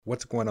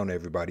What's going on,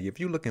 everybody? If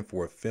you're looking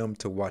for a film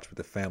to watch with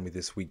the family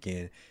this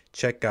weekend,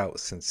 check out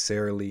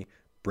Sincerely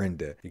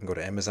Brenda. You can go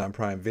to Amazon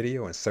Prime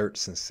Video and search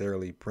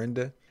Sincerely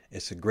Brenda.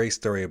 It's a great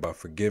story about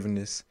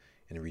forgiveness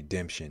and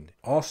redemption.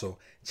 Also,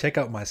 check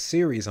out my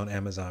series on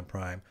Amazon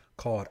Prime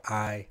called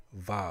I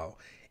Vow.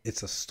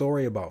 It's a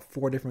story about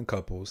four different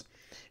couples.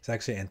 It's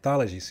actually an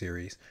anthology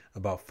series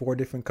about four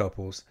different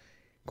couples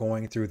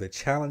going through the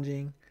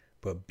challenging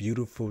but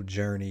beautiful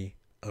journey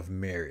of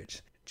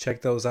marriage.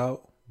 Check those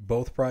out.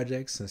 Both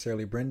projects,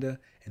 Sincerely Brenda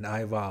and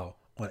I Vow,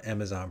 on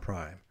Amazon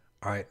Prime.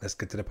 All right, let's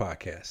get to the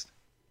podcast.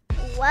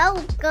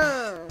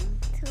 Welcome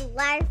to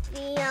Life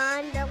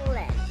Beyond the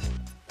List.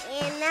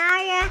 And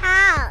now your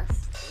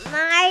host,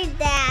 my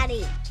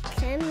daddy,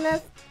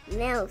 Kenneth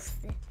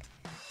Nelson.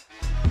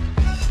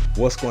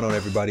 What's going on,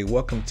 everybody?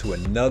 Welcome to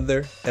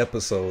another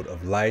episode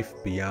of Life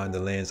Beyond the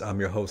Lens. I'm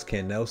your host,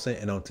 Ken Nelson,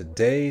 and on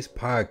today's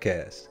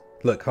podcast,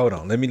 look, hold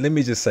on. Let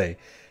me just say,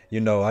 I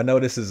know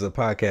this is a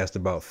podcast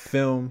about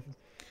film,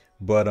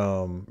 but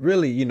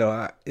really,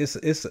 it's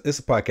a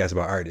podcast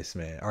about artists,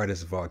 man,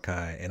 artists of all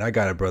kind. And I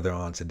got a brother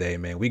on today,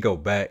 man. We go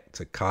back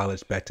to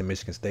college, back to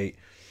Michigan State.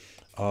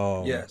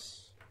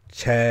 Yes.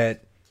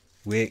 Chad,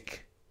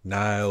 Wick,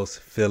 Niles,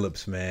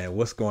 Phillips, man.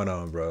 What's going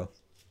on, bro?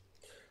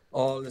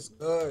 All is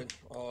good.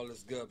 All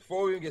is good.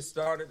 Before we get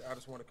started, I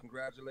just want to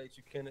congratulate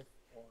you, Kenneth,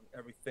 on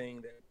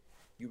everything that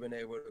you've been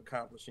able to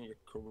accomplish in your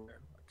career.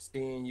 Like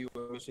seeing you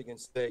at Michigan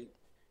State,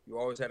 you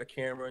always had a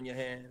camera in your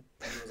hand,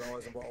 and you was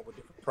always involved with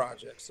different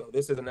projects. So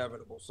this is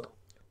inevitable. So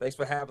thanks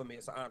for having me.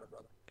 It's an honor,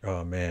 brother.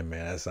 Oh man,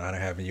 that's an honor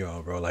having you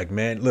on, bro. Like,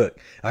 man, look,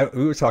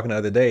 we were talking the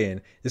other day,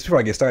 and just before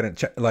I get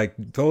started, like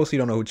those who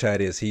don't know who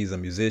Chad is, he's a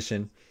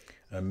musician,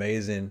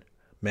 amazing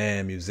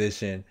man,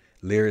 musician,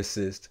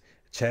 lyricist.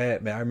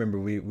 Chad, man, I remember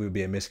we would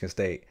be at Michigan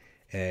State,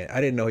 and I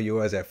didn't know who you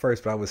was at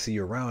first, but I would see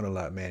you around a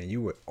lot, man. And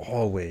you would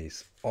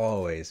always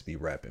be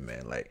rapping,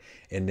 man. Like,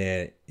 and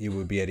then you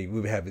would be we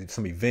would have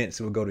some events.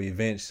 We would go to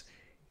events.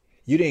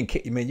 You didn't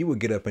care, man. You would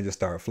get up and just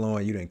start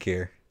flowing. You didn't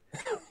care.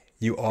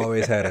 You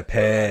always had a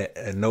pad,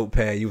 a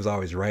notepad. You was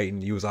always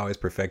writing. You was always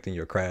perfecting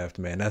your craft,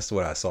 man. That's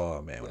what I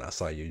saw, man. When I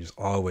saw you, just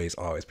always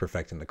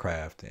perfecting the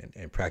craft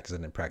and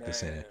practicing and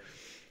practicing Man. it.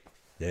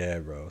 Yeah,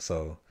 bro.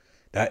 So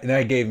that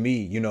gave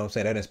me, you know what I'm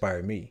saying, that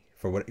inspired me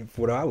for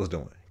what I was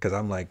doing. Cause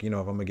I'm like, if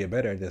I'm gonna get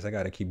better at this, I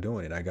gotta keep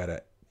doing it. I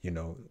gotta,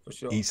 For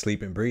sure. eat,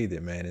 sleep, and breathe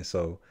it, man. And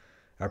so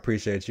I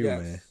appreciate you,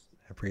 man. Yes.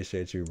 I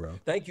appreciate you, bro.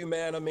 Thank you,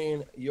 man. I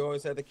mean, you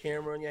always had the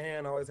camera in your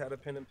hand. I always had a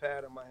pen and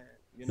pad in my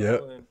hand,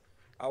 Yep. and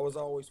I was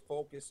always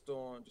focused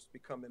on just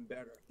becoming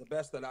better, the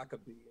best that I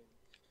could be. And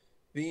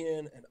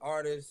being an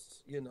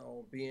artist,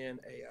 being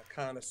a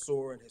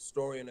connoisseur and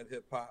historian of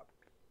hip hop,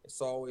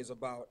 it's always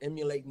about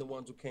emulating the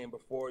ones who came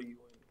before you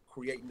and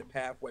creating the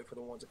pathway for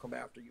the ones that come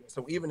after you.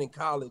 So even in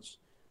college,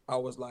 I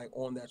was like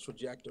on that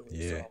trajectory.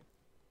 Yeah. So,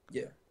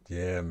 yeah.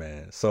 Yeah,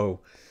 man.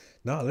 So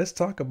now let's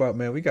talk about,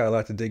 man, we got a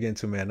lot to dig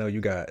into, man. I know you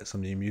got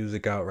some new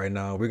music out right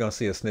now. We're gonna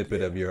see a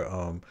snippet of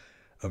Yeah.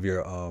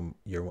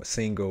 your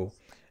single.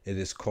 It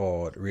is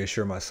called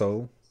Reassure My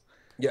Soul.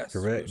 Yes.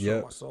 Correct. Reassure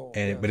Yep. my soul. But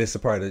Yes. it's a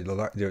part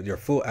of your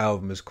full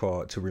album is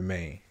called To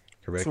Remain.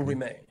 Correct To me.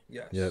 remain.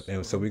 Yes. Yep.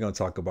 And so we're gonna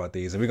talk about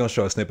these, and we're gonna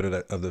show a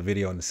snippet of the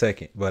video in a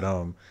second. But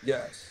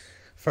Yes.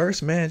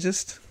 first, man,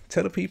 just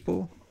tell the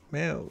people,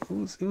 man,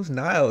 who's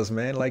Niles,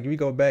 man. Like we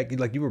go back,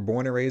 like you were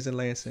born and raised in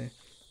Lansing,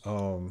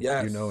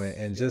 Yes.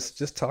 and Yes.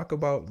 just talk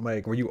about,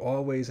 like, were you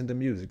always into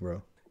music,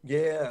 bro?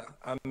 Yeah,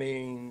 I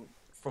mean,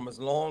 from as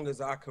long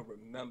as I could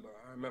remember.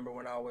 I remember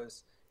when I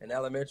was in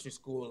elementary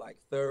school, like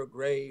third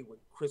grade, when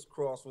Criss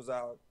Cross was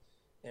out,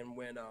 and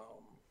when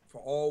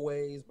For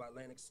Always by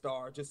Atlantic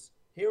Starr, just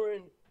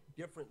hearing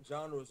different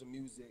genres of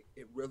music,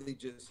 it really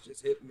just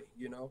hit me.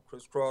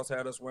 Criss Cross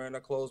had us wearing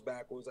our clothes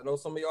backwards. I know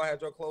some of y'all had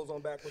your clothes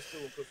on backwards too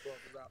when Criss Cross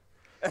was out.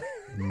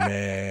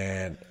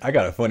 Man, I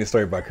got a funny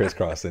story about Criss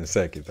Cross in a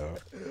second, though.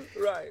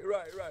 Right.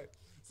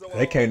 So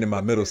They came to my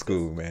but middle yeah,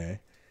 school, man.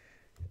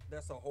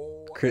 that's a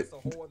whole Chris,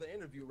 other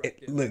interview right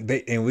there.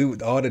 look, we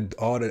would all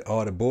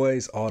the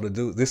boys, all the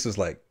dudes. This was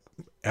like,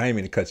 I didn't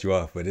mean to cut you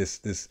off, but it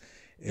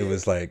Yeah.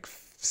 was like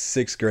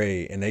sixth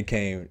grade, and they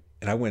came,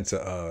 and I went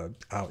to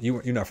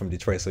you're not from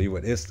Detroit, so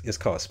it's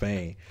called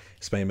Spain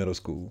Middle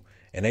School,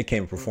 and they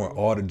came and performed.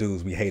 All the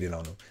dudes, we hated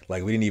on them,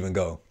 like we didn't even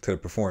go to the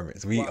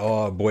performance. We Wow.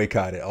 all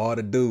boycotted all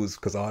the dudes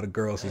because all the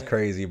girls was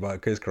crazy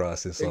about Criss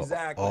Cross, and so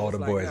Exactly. all It's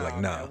the boys nah,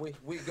 nah. man,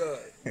 we good.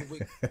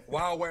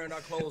 While wearing our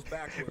clothes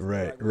backwards. we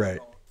Right, like, right,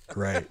 on.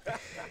 right.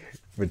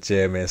 But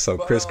yeah, man. So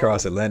But Criss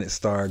Cross, Atlantic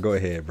Starr, go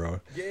ahead, bro.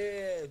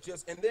 yeah,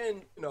 and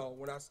then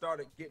when I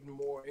started getting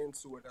more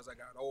into it as I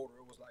got older,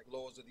 it was like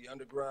Lords of the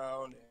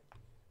Underground,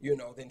 and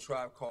then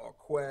Tribe Called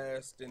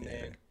Quest, and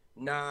then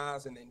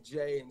Nas, and then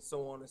Jay, and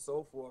so on and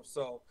so forth.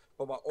 So,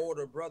 but my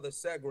older brother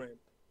Segrin,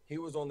 he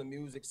was on the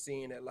music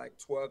scene at like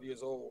 12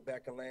 years old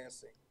back in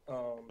Lansing.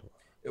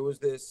 It was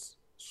this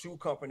shoe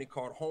company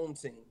called Home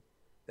Team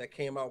that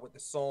came out with the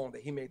song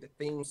that he made the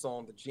theme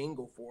song, the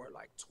jingle for it,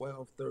 like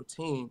 12,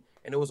 13,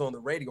 and it was on the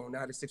radio,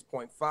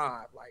 96.5,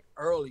 like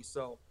early.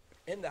 So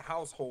in the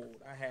household,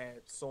 I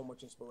had so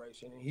much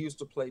inspiration. And he used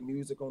to play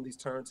music on these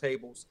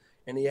turntables,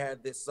 and he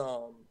had this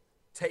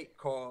tape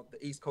called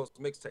the East Coast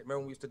mixtape. Remember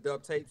when we used to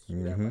dub tapes?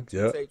 We'd have like two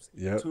Yep. tapes,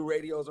 Yep. two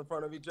radios in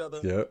front of each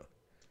other. Yep.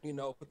 You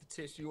know, put the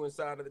tissue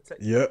inside of the tape.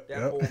 Yep. That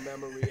Yep. whole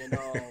memory, and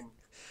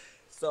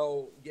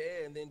so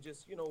yeah, and then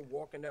just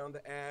walking down the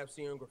Ave,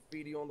 seeing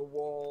graffiti on the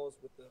walls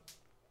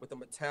with the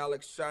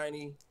metallic,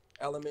 shiny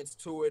elements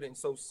to it, and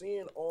so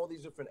seeing all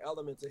these different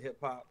elements of hip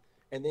hop,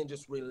 and then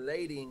just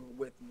relating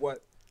with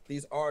what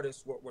these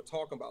artists were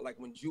talking about, like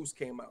when Juice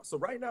came out. So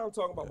right now I'm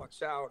talking about my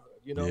childhood.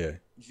 Yeah.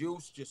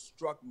 Juice just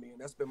struck me, and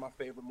that's been my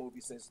favorite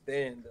movie since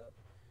then.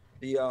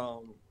 The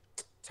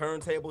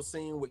turntable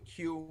scene with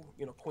Q,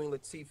 Queen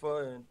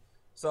Latifah, and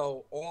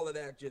so all of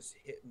that just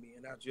hit me,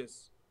 and I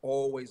just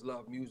always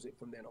loved music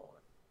from then on.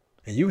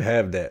 And you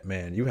have that,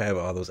 man. You have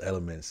all those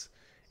elements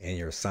in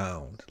your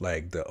sound,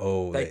 like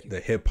Thank you.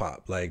 the hip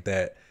hop, like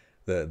that,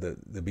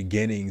 the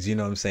beginnings. You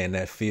know what I'm saying?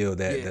 That feel,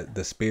 that Yeah.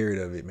 the spirit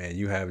of it, man.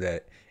 You have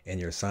that in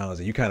your sounds,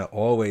 and you kind of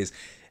always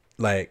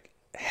like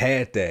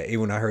had that. Even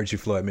when I heard you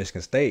flow at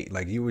Michigan State,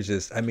 like you were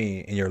just, I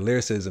mean, in your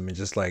lyricism and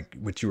just like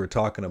what you were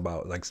talking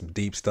about, like some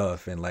deep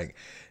stuff, and like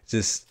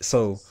just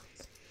so.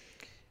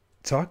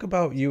 Talk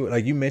about you,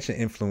 like you mentioned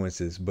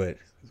influences, but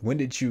when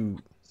did you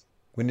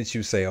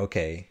say,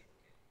 okay,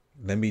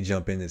 let me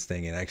jump in this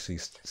thing and actually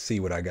see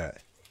what I got?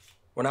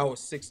 When I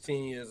was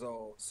 16 years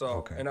old. So,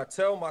 Okay. and I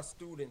tell my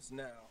students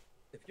now,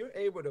 if you're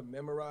able to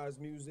memorize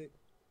music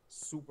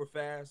super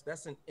fast,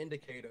 that's an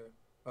indicator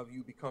of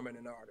you becoming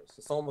an artist.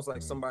 It's almost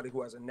like somebody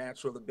who has a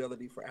natural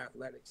ability for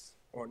athletics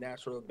or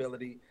natural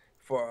ability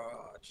for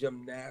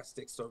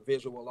gymnastics or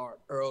visual art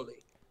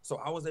early. So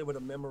I was able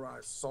to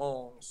memorize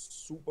songs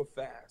super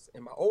fast.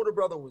 And my older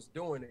brother was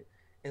doing it.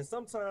 And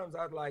sometimes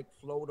I'd like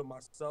flow to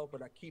myself,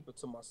 but I keep it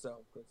to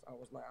myself because I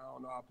was like, I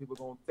don't know how people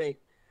gonna think.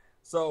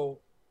 So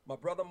my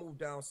brother moved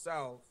down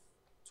south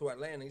to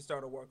Atlanta. He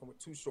started working with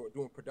Too Short,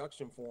 doing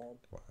production for him.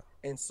 Wow.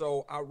 And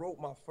so I wrote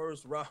my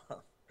first rhyme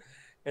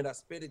and I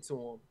spit it to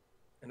him.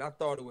 And I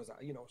thought it was,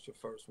 it's your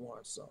first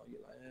one. So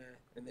you're like, eh.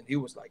 And then he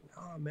was like,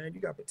 nah, man,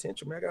 you got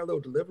potential, man. I got a little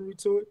delivery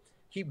to it.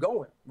 Keep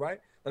going, right?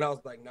 And I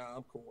was like, nah,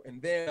 I'm cool.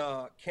 And then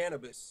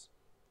Cannabis.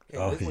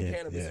 Oh, This when yeah,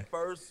 Cannabis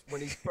yeah.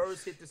 when he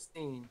first hit the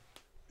scene,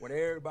 when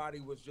everybody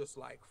was just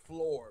like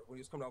floored, when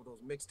he was coming out with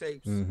those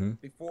mixtapes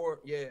before,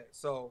 yeah.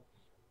 So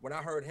when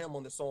I heard him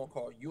on the song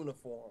called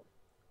Uniform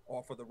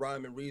off of the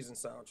Rhyme and Reason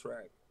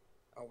soundtrack,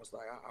 I was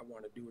like, I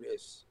want to do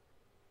this.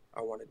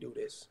 I want to do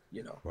this.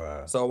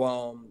 Wow.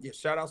 So yeah,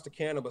 shout outs to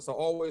Cannabis. I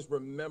always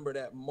remember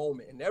that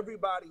moment. And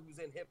everybody who's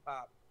in hip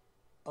hop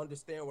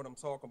understand what I'm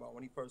talking about.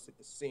 When he first hit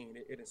the scene,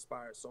 it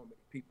inspired so many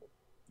people.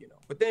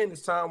 But then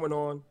as time went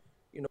on,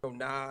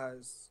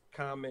 Nas,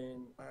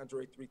 Common,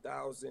 Andre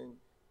 3000,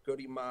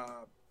 Goody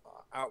Mob,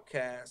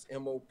 Outkast,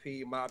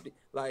 MOP, Mob Deep,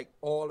 like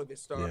all of it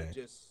started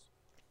just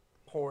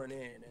pouring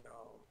in,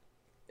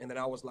 and then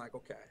I was like,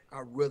 okay,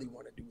 I really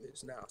want to do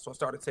this now. So I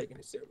started taking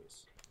it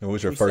serious. And what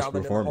was your first Freestyling in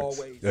the performance?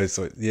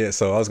 hallways.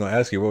 So I was gonna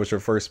ask you, what was your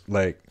first,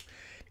 like,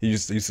 you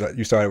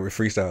started with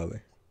freestyling,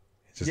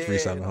 just Yeah,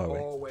 freestyling in the the hallway.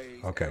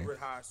 hallways, Okay. Everett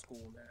High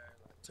School, man.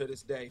 Like, to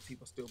this day,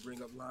 people still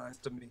bring up lines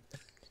to me.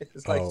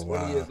 It's like Oh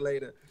 20 years wow.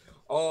 later.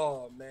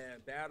 Oh man,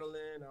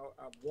 battling.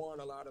 I've won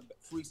a lot of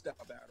freestyle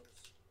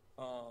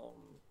battles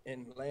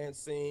in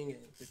Lansing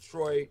and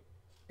Detroit.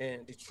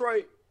 And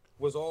Detroit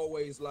was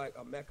always like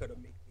a mecca to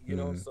me.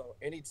 So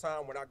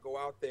anytime when I go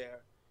out there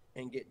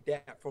and get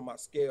dapped for my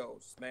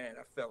skills, man,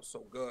 I felt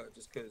so good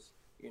just because,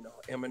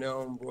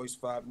 Eminem, Royce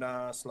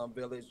 5'9", Slum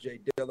Village, Jay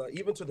Dilla,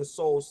 even to the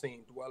soul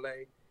scene,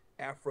 Dwele,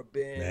 Afro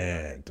Ben.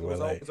 Man, It was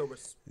Dwele.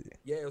 always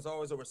it was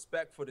always a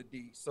respect for the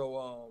D.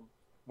 So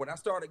when I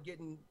started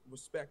getting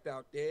respect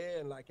out there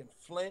and like in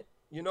Flint,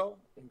 in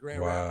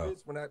Grand Wow.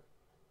 Rapids,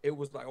 it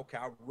was like, okay,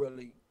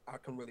 I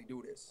can really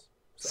do this.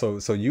 So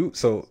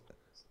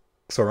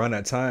around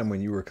that time when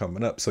you were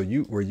coming up, so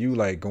were you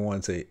like going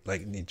to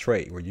like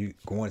Detroit? Were you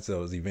going to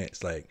those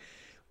events like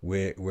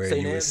where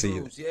St. you would see?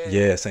 Andrews, yeah.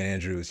 Yeah, St.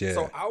 Andrews, yeah.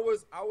 So I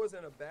was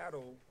in a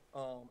battle.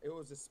 It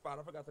was a spot,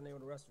 I forgot the name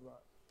of the restaurant,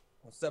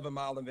 on 7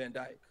 Mile and Van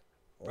Dyke.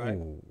 Right?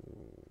 Oh,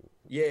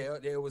 Yeah,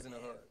 it was in the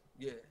hood.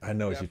 Yeah. I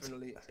know what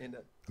definitely in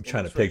the I'm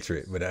trying to picture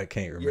it, but I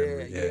can't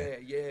remember.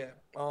 Yeah.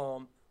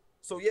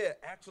 So yeah,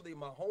 actually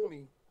my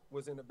homie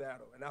was in the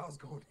battle and I was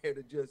going there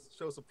to just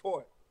show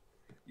support.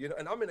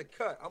 And I'm in a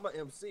cut. I'm an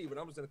MC, but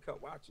I'm just in a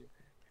cut watching.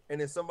 And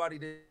then somebody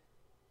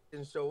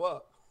didn't show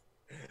up.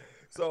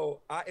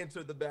 So I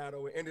entered the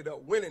battle and ended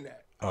up winning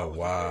that. I Oh was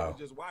wow. there to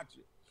just watch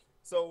it.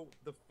 So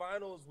the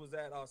finals was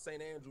at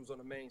St. Andrews on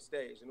the main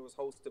stage, and it was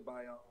hosted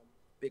by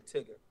Big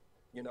Tigger.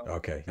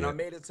 Okay. And I Yeah.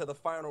 made it to the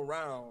final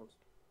round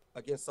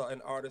against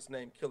an artist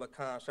named Killer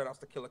Khan. Shout outs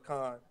to Killer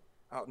Khan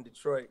out in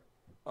Detroit.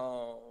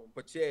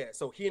 But yeah,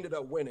 so he ended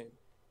up winning.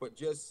 But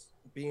just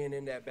being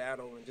in that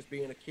battle and just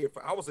being a kid,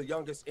 I was the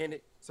youngest in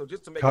it. So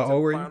just to make How it to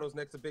old the were you? finals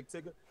next to Big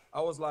Tigger,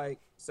 I was like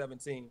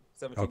 17,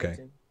 Okay.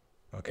 18.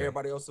 Okay.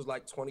 Everybody else was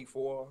like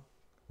 24.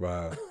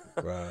 Wow.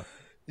 Wow.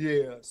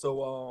 Yeah.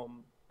 So,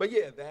 but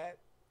yeah, that.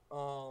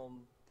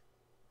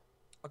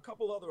 a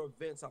couple other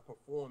events I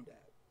performed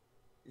at.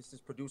 It's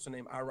this producer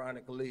named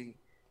Ironic Lee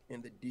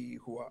in the D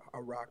who I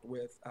rocked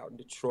with out in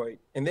Detroit,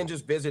 and then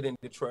just visiting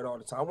Detroit all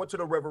the time. I went to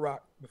the River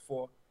Rock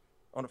before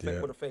on a fake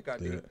Yeah. with a fake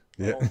ID,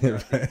 Yeah. along with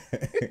the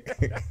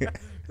ID. Yeah.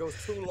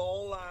 Those two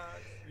long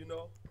lines, you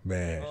know.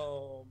 Man.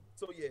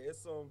 So yeah,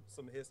 it's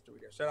some history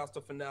there. Shout outs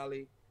to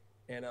Finale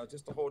and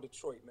just the whole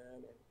Detroit,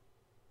 man.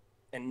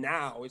 And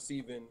now it's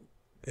even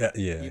Yeah.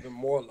 even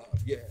more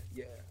love. Yeah.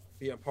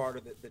 Being part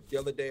of the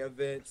Dilla Day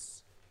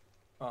events.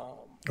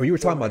 Oh, you were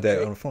talking about that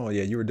Jay, on the phone.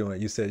 Yeah, you were doing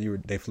it. You said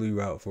they flew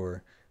you out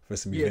for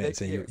some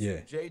events, and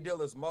so Jay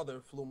Dilla's mother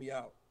flew me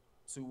out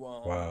to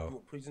Wow. do a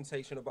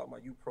presentation about my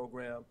youth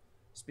program,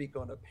 speak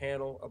on a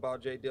panel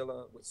about Jay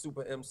Dilla with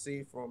Super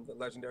MC from the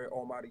legendary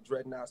Almighty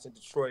Dreadnoughts in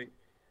Detroit.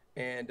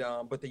 And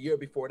but the year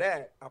before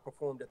that, I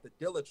performed at the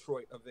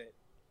Dillatroit event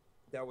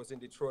that was in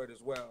Detroit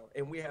as well.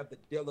 And we have the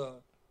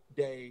Dilla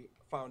Day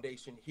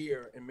Foundation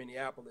here in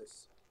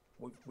Minneapolis.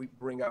 We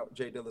bring out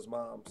Jay Dilla's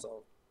mom.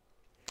 So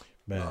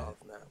Man. love,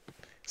 man.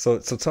 So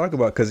talk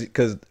about,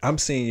 because I'm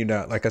seeing you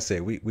now. Like I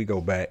said, we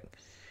go back,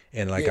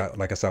 and Yeah,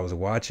 I said, I was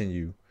watching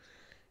you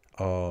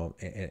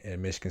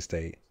in Michigan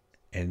State,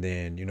 and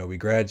then we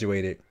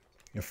graduated,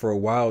 and for a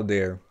while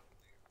there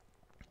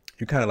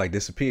you kind of like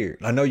disappeared.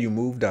 I know you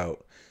moved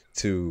out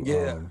to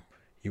yeah,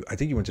 I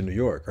think you went to New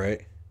York,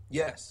 right?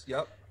 yes,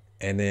 yep.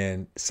 And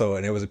then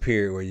and there was a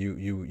period where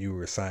you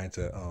were signed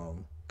to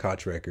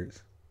Koch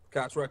Records,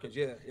 Koch Records,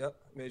 yeah, yep.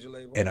 Major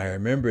label. and I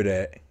remember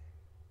that.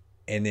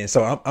 And then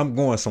so I'm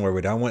going somewhere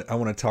with it. I want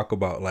to talk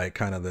about like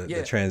kind of the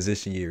Yeah,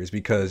 transition years, we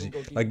because can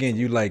go deep again,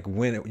 into you it. like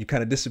when you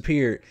kind of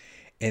disappeared,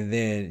 and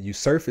then you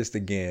surfaced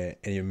again,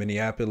 and you're in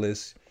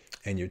Minneapolis,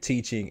 and you're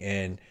teaching,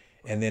 and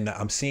then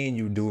I'm seeing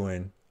you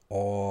doing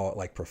all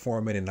like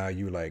performing, and now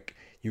you like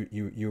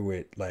you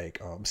with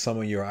like some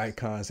of your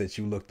icons that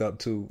you looked up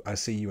to. I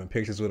see you in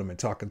pictures with them and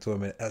talking to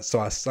them, and so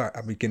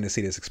I begin to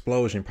see this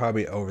explosion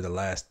probably over the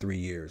last 3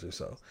 years or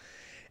so,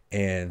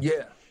 and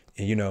Yeah,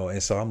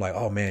 and so I'm like,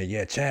 oh man,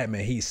 yeah, Chad,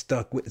 man, he's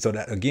stuck with. So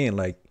that again,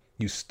 like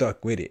you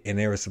stuck with it, and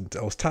there were some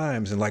those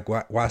times, and like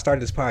why I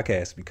started this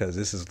podcast, because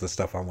this is the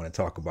stuff I want to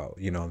talk about.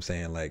 You know what I'm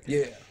saying? Like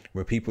yeah,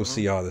 where people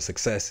see all the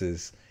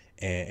successes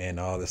and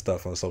all the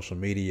stuff on social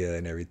media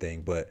and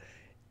everything, but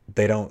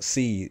they don't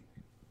see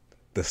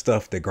the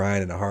stuff, the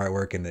grind and the hard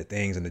work and the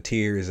things and the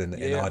tears and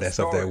yeah. all The that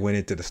stuff that story. went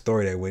into the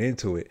story that went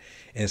into it.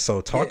 And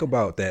so talk Yeah,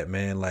 about that,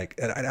 man. Like,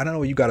 and I don't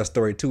know, you got a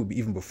story too,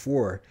 even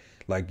before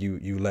like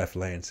you left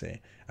Lansing.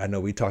 I know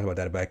we talked about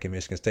that back in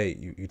Michigan State.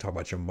 You talk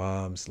about your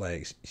mom's,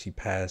 like she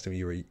passed when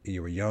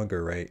you were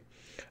younger, right?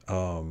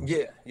 Um,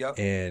 yeah, yep,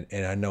 and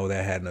I know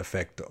that had an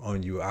effect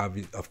on you.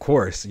 Of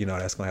course,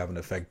 that's gonna have an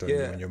effect on you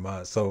yeah, and your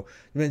mom. So,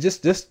 man,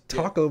 just yeah,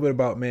 talk a little bit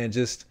about, man,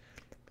 just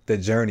the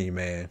journey,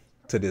 man,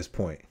 to this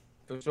point.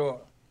 for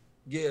sure.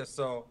 Yeah,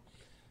 so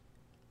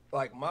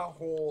like my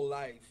whole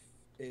life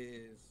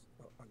is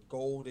a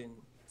golden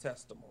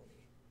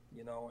testimony,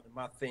 and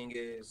my thing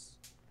is,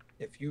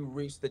 if you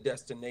reach the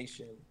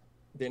destination,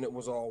 then it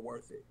was all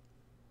worth it,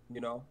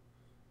 you know.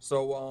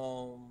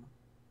 So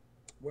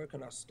where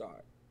can I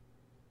start?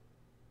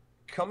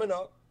 Coming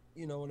up,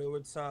 there were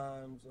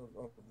times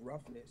of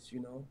roughness,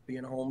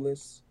 being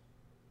homeless,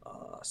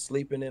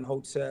 sleeping in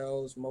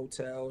hotels,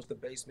 motels, the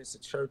basements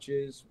of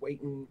churches,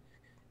 waiting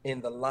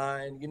in the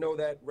line. You know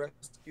that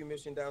rescue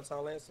mission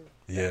downtown Lansing?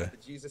 Yeah. The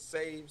Jesus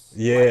Saves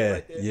light Yeah.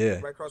 right there, Yeah.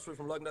 right across the street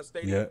from Lugnut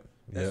Stadium. Yep.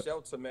 That Yep.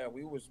 shelter, man,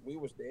 we was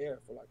there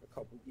for like a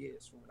couple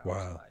years from when I was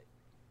Wow. like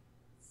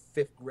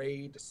fifth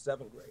grade to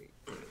seventh grade.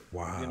 You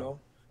Wow. know,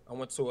 I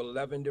went to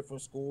 11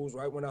 different schools.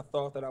 Right when I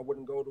thought that I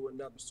wouldn't go to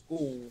another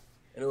school,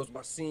 and it was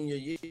my senior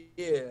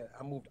year,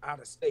 I moved out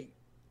of state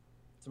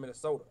to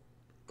Minnesota.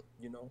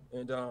 And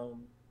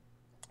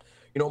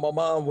my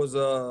mom was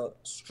a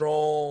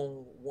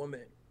strong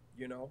woman.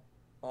 You know,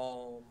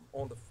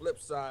 on the flip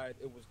side,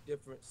 it was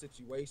different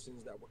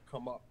situations that would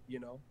come up.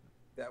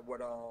 That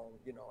would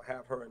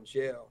have her in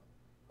jail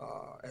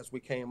as we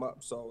came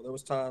up. So there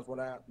was times when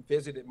I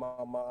visited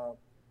my mom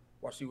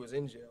while she was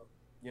in jail.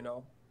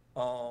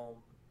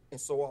 And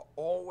so I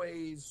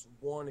always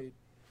wanted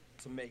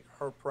to make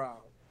her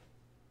proud.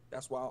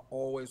 That's why I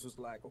always was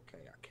like, okay,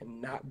 I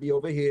cannot be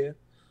over here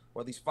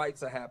where these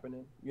fights are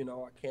happening.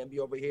 I can't be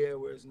over here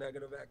where it's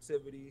negative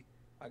activity.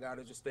 I got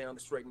to just stay on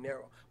the straight and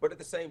narrow. But at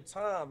the same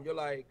time, you're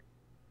like,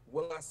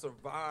 will I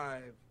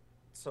survive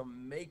to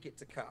make it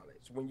to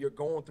college? When you're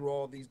going through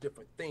all these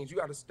different things, you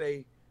got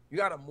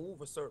to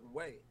move a certain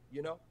way,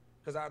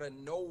 because out of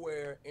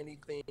nowhere,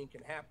 anything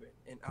can happen.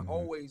 And I Hmm.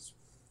 always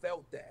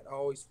felt that. I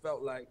always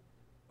felt like,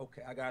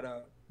 okay, I got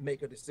to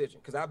make a decision,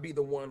 because I'd be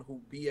the one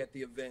who be at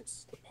the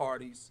events, the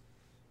parties,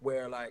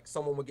 where like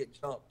someone would get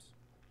jumped,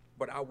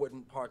 but I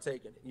wouldn't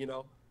partake in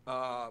it,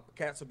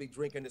 cats would be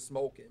drinking and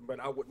smoking, but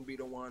I wouldn't be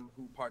the one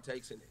who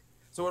partakes in it.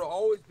 So it'll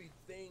always be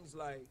things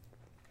like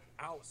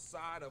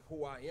outside of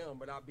who I am,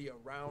 but I'll be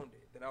around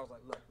it. Then I was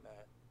like, look, man,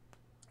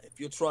 if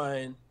you're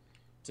trying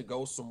to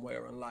go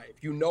somewhere in life,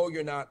 you're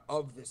not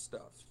of this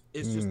stuff.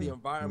 It's just the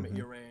environment Mm-hmm.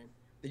 you're in.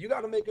 Then you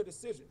got to make a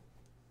decision,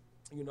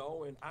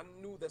 and I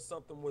knew that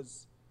something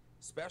was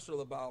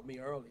special about me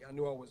early. I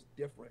knew I was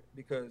different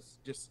because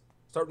just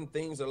certain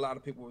things that a lot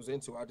of people was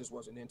into, I just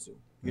wasn't into,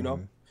 you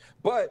know?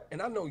 But,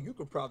 and I know you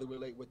could probably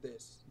relate with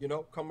this, you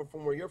know, coming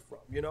from where you're from,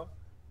 you know,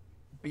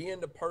 being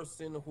the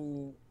person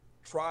who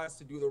tries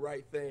to do the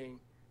right thing,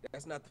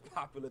 that's not the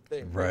popular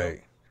thing.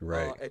 Right, you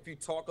know? right. If you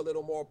talk a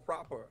little more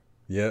proper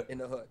Yep. in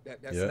the hood,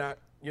 that's Yep. not,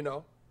 you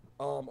know,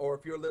 or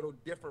if you're a little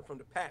different from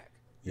the pack.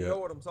 You Yep. know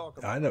what I'm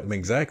talking about. I know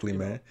exactly, you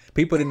man. know?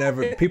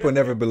 People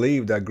never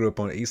believed I grew up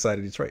on the east side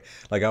of Detroit.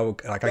 Like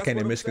I That's came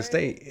to what I'm Michigan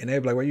saying. State, and they'd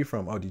be like, "Where you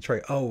from?" Oh,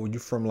 Detroit. Oh, you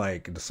from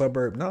like the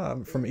suburb? No,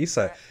 I'm from the east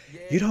side. Yeah,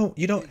 You don't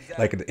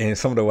like. exactly. And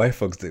some of the white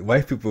folks, the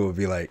white people would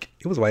be like,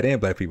 it was white and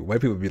black people.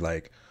 White people would be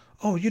like,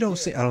 "Oh, you don't Yeah,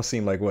 seem. I don't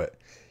seem like what."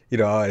 You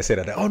know, I always say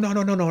that. Oh no,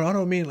 no, no, no, I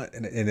don't mean like.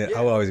 And then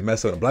I would yeah, always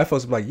mess with them. yeah. Black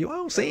folks would be like, "You I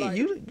don't And see like,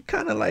 you.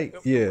 Kind of like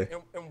and, yeah,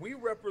 and we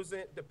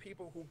represent the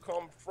people who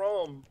come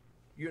from,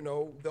 you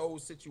know,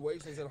 those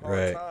situations and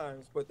hard right,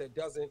 times, but that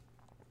doesn't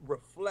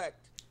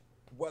reflect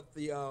what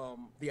the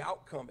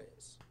outcome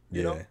is,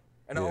 you know. yeah,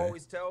 And I yeah,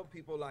 always tell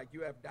people, like,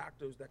 you have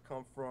doctors that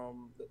come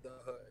from the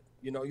hood,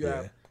 you know, you yeah."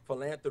 have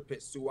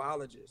philanthropists,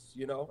 zoologists,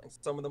 you know, and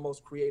some of the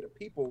most creative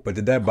people But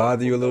did that come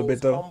bother you a from little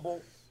bit those though?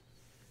 humble.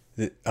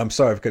 I'm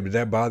sorry, did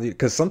that bother you?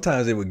 Because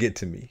sometimes it would get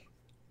to me.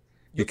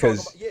 You're talking Because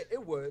about, yeah,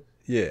 it would.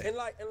 yeah, And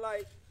like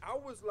I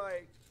was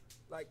like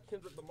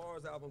Kendrick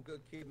Lamar's album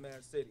Good Kid,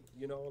 Mad City,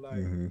 you know,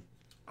 like hmm,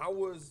 I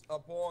was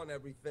up on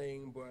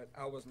everything, but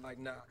I was like,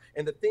 nah.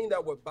 And the thing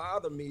that would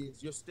bother me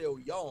is you're still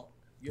young,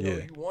 you know, yeah,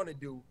 you want to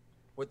do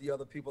what the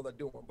other people are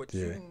doing, but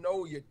yeah, you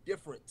know you're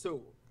different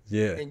too.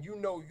 yeah, And you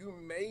know you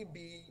may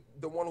be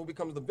the one who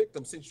becomes the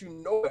victim since you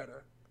know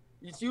better.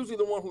 It's usually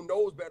the one who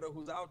knows better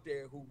who's out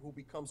there who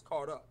becomes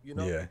caught up, you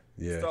know? yeah,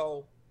 yeah,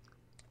 So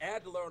I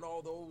had to learn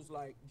all those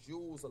like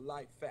jewels of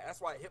life fast.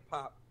 That's why hip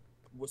hop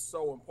was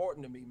so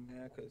important to me,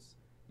 man, because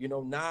you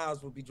know,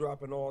 Nas would be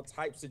dropping all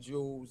types of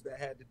jewels that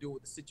had to do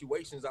with the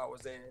situations I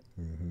was in.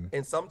 hmm,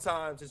 And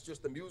sometimes it's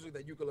just the music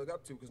that you can look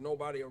up to because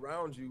nobody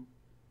around you,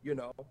 you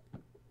know.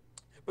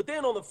 But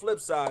then on the flip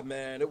side,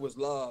 man, it was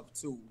love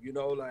too. You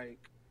know, like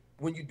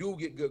when you do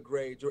get good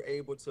grades, you're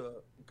able to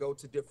go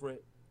to different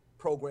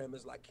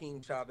programs like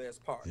King Chavez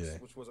Parks, yeah,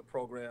 which was a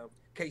program,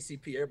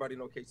 KCP, everybody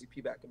know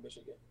KCP back in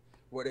Michigan,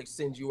 where they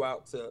send you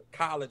out to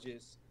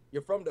colleges.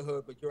 You're from the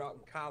hood, but you're out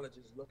in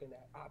colleges looking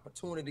at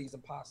opportunities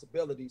and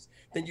possibilities.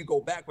 Then you go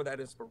back with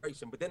that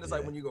inspiration. But then it's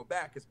like yeah, when you go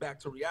back, it's back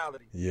to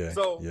reality. yeah,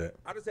 So yeah,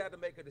 I just had to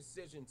make a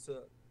decision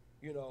to,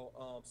 you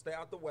know, stay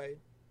out the way,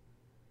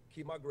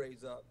 keep my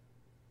grades up,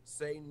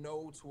 say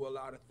no to a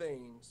lot of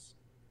things.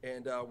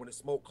 And when the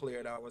smoke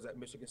cleared, I was at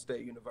Michigan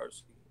State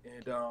University.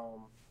 And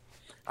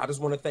I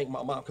just want to thank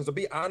my mom because to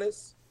be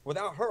honest,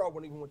 without her, I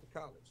wouldn't even went to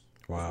college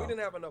because we wow,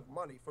 didn't have enough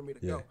money for me to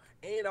yeah, go.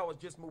 And I was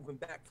just moving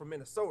back from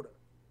Minnesota,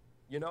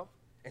 you know?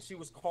 And she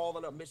was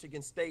calling up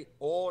Michigan State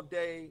all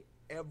day,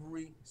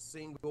 every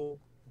single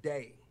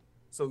day.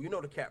 So you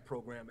know the CAP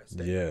program at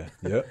State. yeah,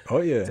 yeah,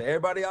 oh yeah, To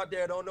everybody out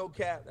there that don't know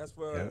CAP, that's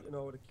for, yeah, you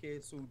know, the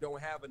kids who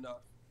don't have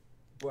enough.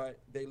 But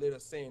they let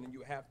us in, and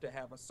you have to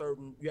have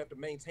you have to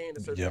maintain a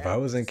certain yep. I average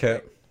was to in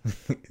Cap.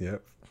 stay.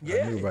 Yep, I Yeah.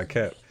 knew about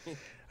Cap.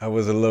 I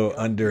was a little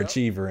Yep, yep.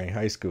 underachiever in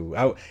high school.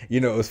 You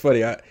know, it was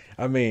funny.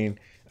 I mean,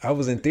 I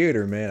was in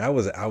theater, man. I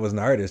was an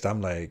artist.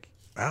 I'm like,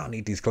 I don't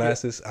need these Yeah.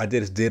 classes. I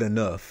just did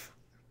enough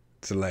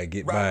to like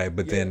get Right. by.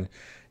 But Yeah. then,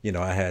 you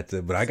know, I had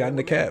to. But I got Same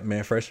into with me. Cap,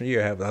 man. Freshman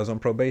year, I was on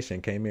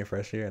probation. Came in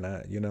freshman year,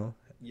 and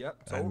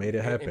Yep, I made totally.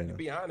 it And to happen.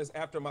 be honest,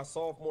 after my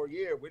sophomore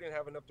year, we didn't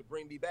have enough to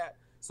bring me back.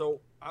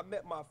 So I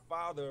met my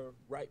father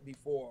right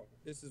before.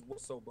 This is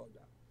what's so bugged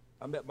out.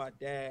 I met my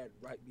dad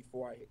right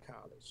before I hit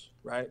college,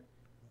 right?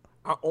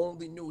 I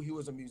only knew he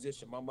was a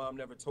musician. My mom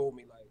never told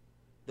me like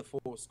the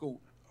full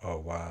scoop. Oh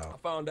I wow.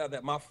 found out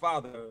that my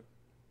father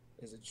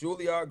is a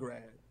Juilliard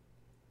grad.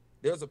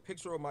 There's a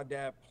picture of my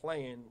dad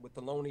playing with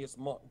Thelonious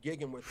Monk,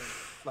 gigging with him,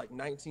 like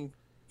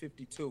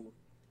 1952.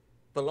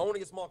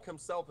 Thelonious Monk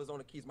himself is on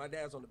the keys. My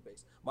dad's on the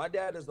bass. My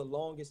dad is the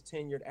longest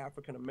tenured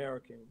African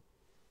American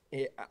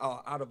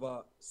out of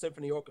a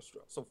symphony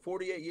orchestra. So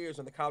 48 years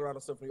in the Colorado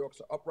Symphony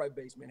Orchestra, upright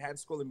bass, Manhattan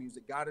School of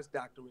Music, got his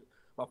doctorate.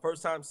 My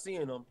first time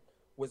seeing him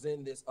was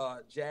in this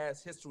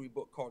jazz history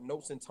book called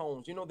Notes and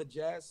Tones. You know the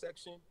jazz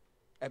section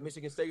at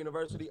Michigan State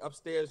University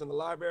upstairs in the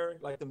library,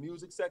 like the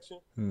music section?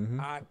 Hmm.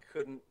 I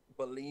couldn't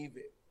believe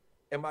it.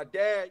 And my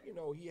dad, you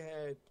know, he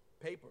had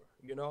paper,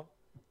 you know?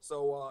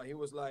 So he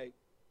was like,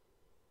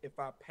 if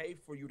I pay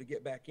for you to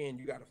get back in,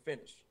 you got to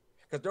finish.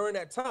 Because during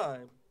that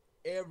time,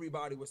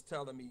 everybody was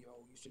telling me, yo,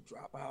 you should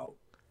drop out.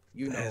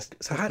 You know,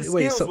 So the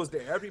wait? skills So was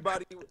there.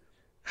 Everybody,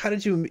 how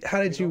did you?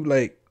 How did you you know,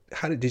 like?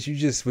 Did you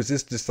just? Was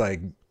this just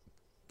like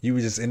you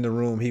were just in the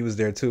room? He was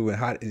there too,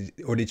 and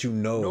or did you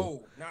know?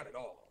 no, not at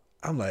all.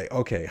 I'm like,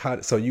 okay,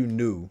 how? So you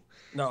knew?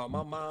 No,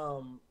 my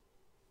mom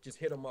just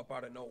hit him up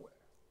out of nowhere.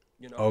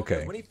 You know,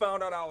 because Okay, when he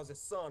found out I was his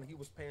son, he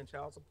was paying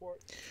child support.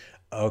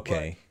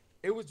 But okay,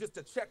 it was just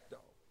a check, though.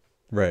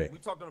 right, We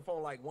talked on the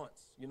phone like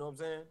once. You know what I'm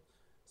saying?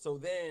 So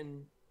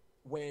then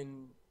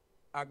when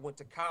I went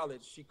to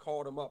college, she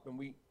called him up, and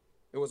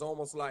it was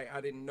almost like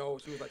I didn't know.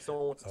 She was like,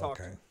 someone wants to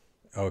talk to okay, you.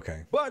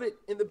 Okay. But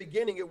in the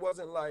beginning, it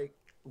wasn't like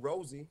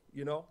rosy,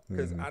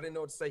 because Mm-hmm. I didn't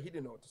know what to say. He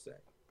didn't know what to say.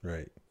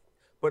 Right.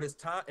 But as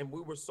time, and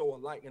we were so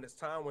alike, and as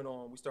time went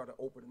on, we started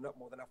opening up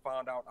more. Then I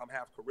found out I'm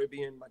half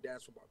Caribbean. My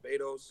dad's from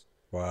Barbados.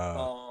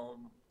 Wow.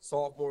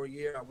 Sophomore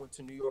year, I went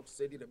to New York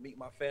City to meet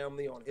my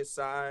family on his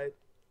side.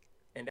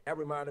 And that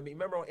reminded me,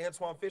 remember on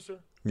Antoine Fisher?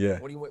 Yeah.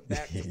 When he went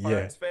back to find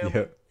Yeah. his family?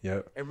 Yep.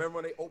 Yep. And remember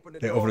when they opened the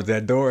They door? opened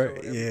that door.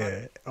 So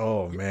Yeah.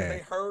 Oh because man. they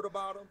heard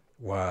about him.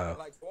 Wow.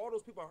 Like for all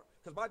those people,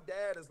 because my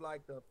dad is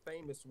like the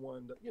famous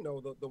one,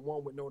 the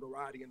one with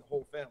notoriety in the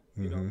whole family,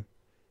 Mm-hmm.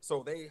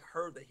 So they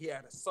heard that he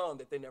had a son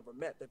that they never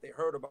met, that they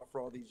heard about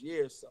for all these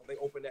years. So they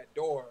opened that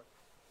door.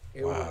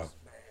 It Wow. was,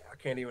 man, I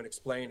can't even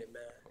explain it,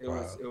 man.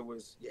 Wow. It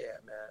was, yeah,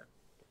 man.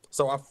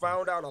 So I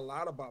found out a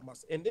lot about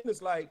myself. And then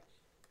it's like,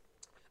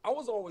 I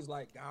was always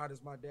like, God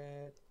is my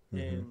dad.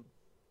 Mm-hmm. And,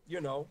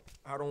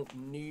 I don't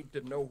need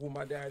to know who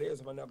my dad is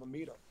if I never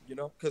meet him,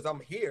 because I'm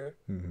here.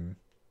 Mm-hmm.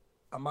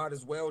 I might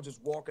as well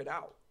just walk it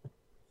out.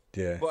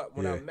 Yeah. But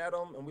when yeah. I met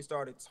him and we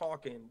started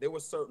talking, there were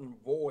certain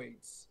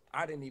voids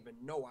I didn't even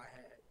know I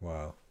had.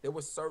 Wow. There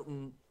were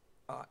certain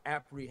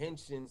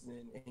apprehensions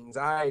and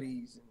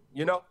anxieties,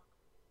 and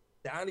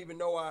that I didn't even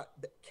know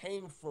that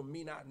came from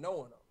me not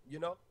knowing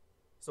them.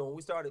 So when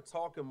we started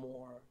talking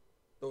more,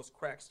 those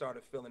cracks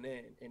started filling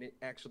in, and it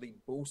actually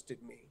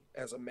boosted me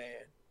as a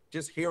man.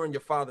 Just hearing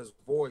your father's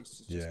voice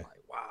is just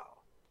like, wow.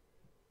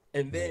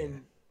 And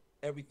then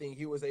everything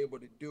he was able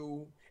to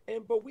do,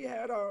 but we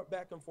had our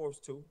back and forths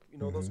too.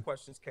 Those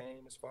questions came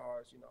as far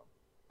as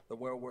the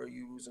where were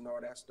yous and all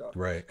that stuff.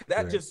 Right.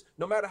 That right. just,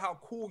 no matter how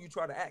cool you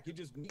try to act, you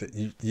just meet.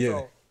 Yeah.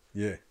 So,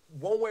 yeah.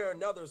 one way or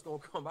another is gonna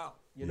come out,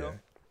 Yeah.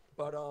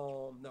 But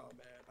no, man,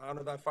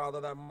 honor thy father,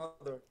 thy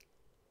mother,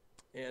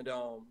 and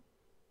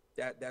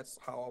that's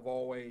how I've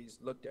always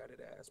looked at it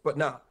as. But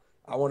nah,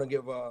 I want to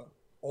give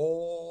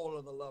all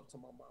of the love to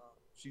my mom.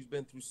 She's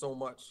been through so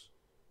much,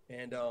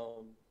 and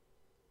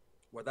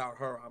without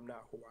her, I'm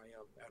not who I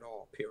am at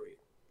all. Period,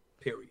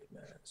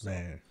 man. So,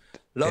 Man.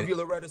 love you,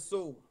 Loretta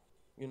Sue.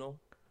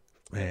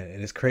 Man,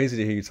 and it's crazy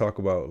to hear you talk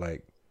about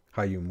like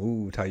how you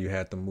moved, how you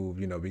had to move,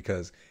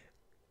 because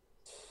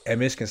at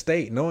Michigan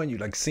State, knowing you,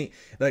 like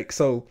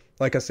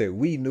like I said,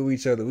 we knew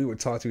each other, we would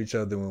talk to each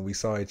other when we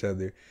saw each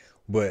other,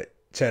 but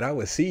Chad, I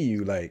would see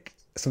you like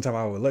sometimes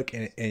I would look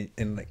and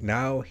like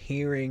now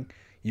hearing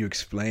you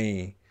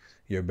explain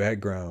your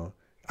background,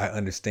 I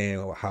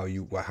understand how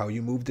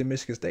you moved to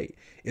Michigan State.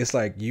 It's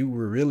like you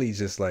were really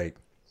just like,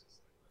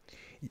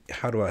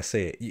 how do I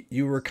say it?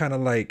 You were kind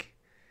of like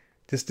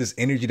just this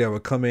energy that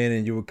would come in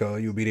and you would go,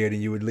 you would be there,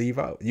 then you would leave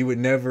out. You would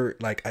never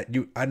like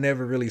I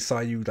never really saw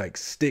you like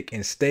stick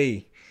and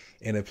stay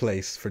in a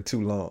place for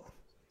too long.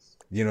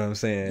 You know what I'm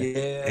saying?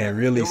 Yeah, and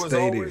really it was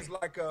stay always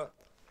there.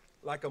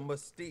 like a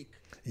mystique.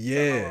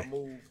 Yeah, how I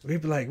moved.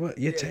 we'd be like, "What?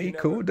 Yeah, Yeah, Tay, you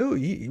cool never-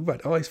 dude. You about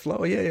to always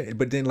flow, yeah."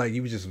 But then, like,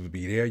 you would just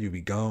be there, you'd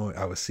be gone.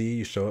 I would see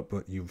you show up,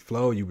 but you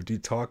flow. You would do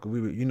talk.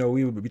 We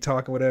would be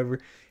talking, whatever.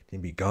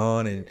 Then be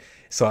gone, and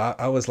so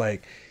I was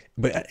like,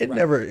 but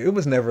it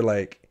was never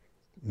like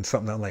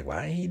something I'm like,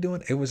 why ain't he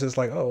doing? It was just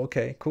like, oh,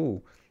 okay,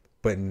 cool.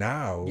 But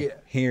now, Yeah.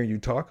 hearing you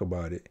talk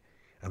about it,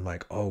 I'm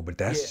like, oh, but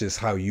that's Yeah. just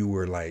how you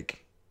were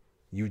like.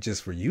 You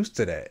just were used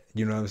to that.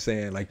 You know what I'm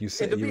saying? Like you And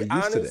said, to you were be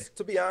used to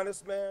that.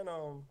 honest, man,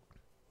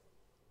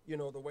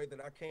 the way that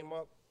I came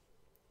up,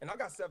 and I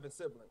got 7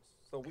 siblings,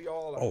 so we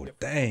all are Oh, different.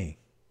 dang.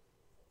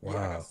 Yeah, I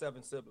Wow. got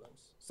 7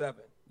 siblings.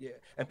 7, yeah.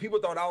 And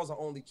people thought I was the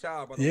only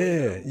child. By the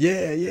way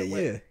Yeah, that I yeah.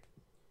 went.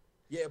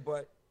 Yeah,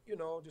 but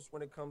just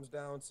when it comes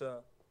down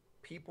to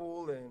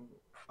people and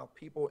how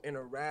people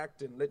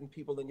interact and letting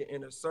people in your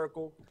inner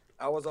circle,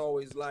 I was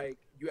always like,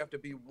 you have to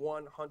be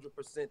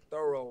 100%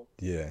 thorough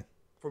Yeah.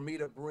 for me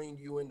to bring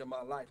you into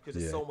my life because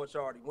Yeah. there's so much I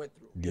already went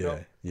through.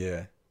 Yeah,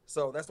 yeah,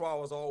 So that's why I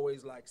was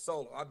always like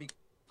solo. I'd be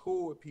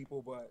cool with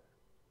people, but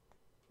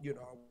I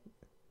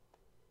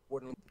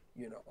wouldn't,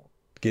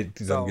 don't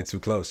So- get too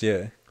close.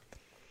 Yeah,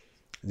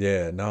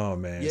 yeah. No,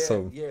 man. Yeah,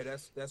 So yeah,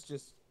 that's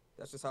just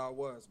how it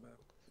was, man.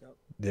 Yep.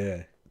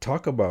 yeah,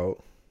 talk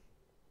about.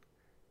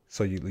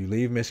 So you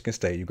leave Michigan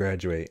State, you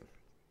graduate,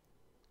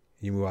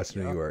 you move out to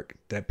New Yeah. York.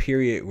 That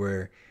period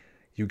where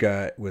you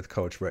got with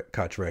Koch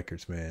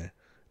Records, man.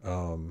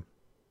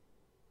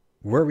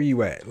 Where were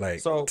you at? Like,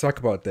 So- talk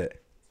about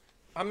that.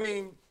 I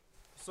mean,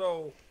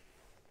 so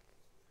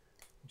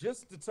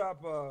just the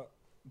type of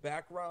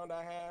background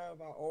I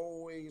have, I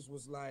always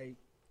was like,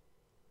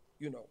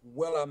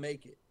 will I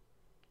make it?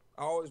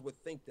 I always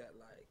would think that,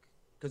 like,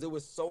 because it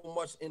was so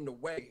much in the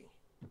way,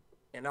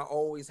 and I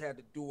always had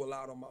to do a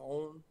lot on my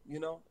own. It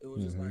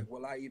was just like,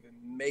 will I even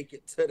make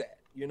it to that?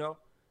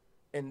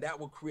 And that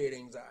would create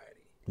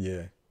anxiety.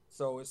 Yeah,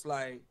 So it's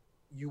like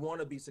you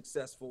want to be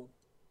successful,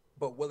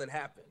 but will it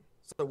happen?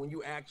 So when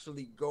you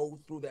actually go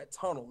through that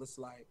tunnel, it's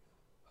like,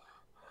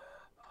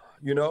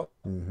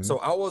 So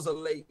I was a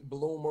late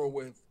bloomer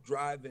with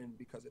driving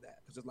because of that.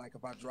 Because it's like,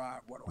 if I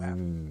drive, what'll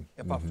happen?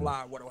 If I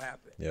fly, what'll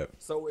happen? Yep.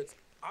 So it's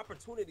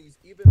opportunities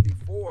even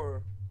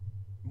before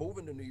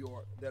moving to New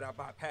York that I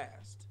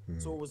bypassed.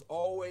 So it was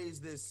always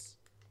this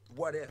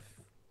what if,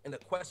 And the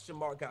question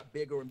mark got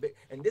bigger and bigger.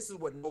 And this is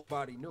what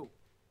nobody knew.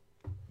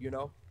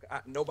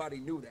 Nobody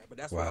knew that, but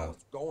that's what I Wow.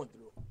 was going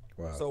through.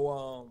 Wow.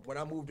 So when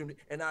I moved in,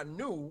 and I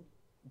knew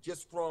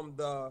just from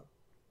the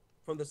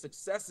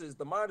successes,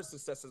 the minor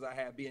successes I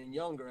had being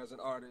younger as an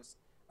artist,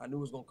 I knew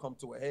it was gonna come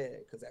to a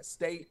head. Because at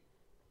State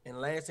and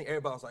Lansing,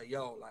 everybody was like,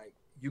 "Yo, like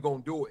you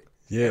gonna do it."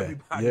 Yeah.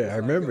 Everybody Yeah. was I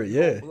like, remember. "Yo,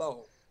 you gonna Yeah.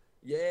 blow."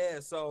 Yeah.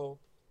 So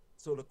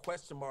the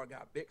question mark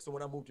got big. So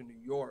when I moved to New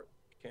York,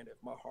 Kenneth,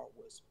 my heart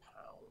was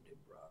pounding,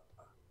 bro.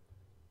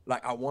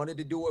 Like I wanted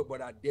to do it,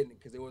 but I didn't,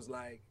 because it was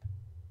like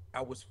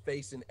I was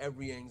facing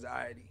every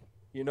anxiety,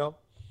 you know?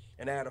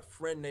 And I had a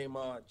friend named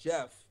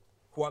Jeff,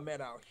 who I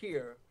met out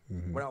here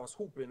when I was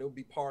hooping. It would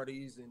be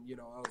parties, and,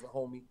 I was a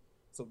homie.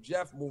 So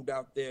Jeff moved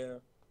out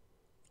there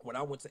when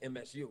I went to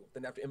MSU.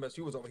 Then after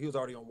MSU was over, he was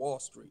already on Wall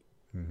Street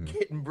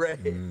getting bread.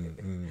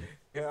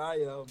 Here I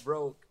am,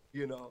 broke,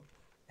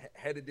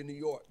 headed to New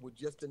York with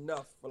just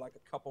enough for like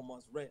a couple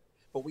months rent.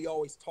 But we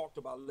always talked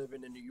about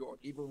living in New York,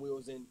 even when we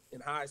was in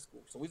high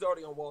school. So he's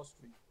already on Wall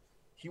Street.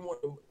 He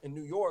wanted in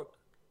New York,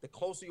 the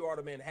closer you are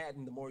to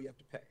Manhattan, the more you have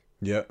to pay.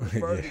 Yep. The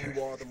further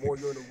you are, the more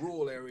you're in the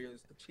rural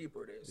areas, the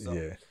cheaper it is.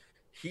 So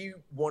he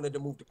wanted to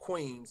move to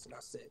Queens, and I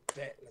said,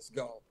 bet, let's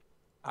go.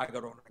 I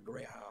got on a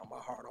Greyhound. My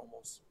heart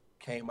almost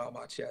came out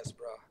my chest,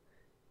 bro.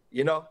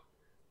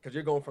 Because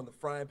you're going from the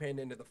frying pan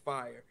into the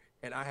fire,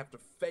 and I have to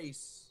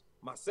face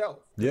myself.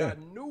 I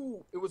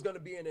knew it was going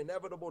to be an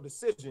inevitable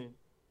decision,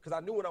 because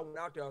I knew when I went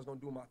out there I was going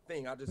to do my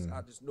thing. I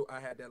just knew I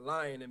had that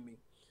lion in me.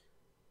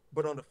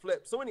 But on the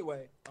flip, so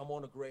anyway, I'm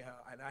on a Greyhound,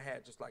 and I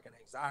had just like an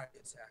anxiety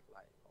attack,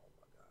 like, oh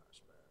my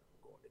gosh, man,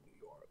 I'm going to New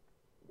York.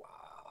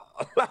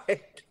 Wow.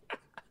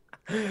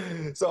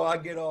 Like, so I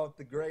get off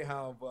the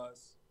Greyhound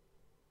bus.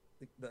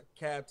 The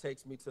cab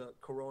takes me to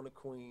Corona,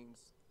 Queens,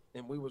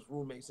 and we was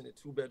roommates in a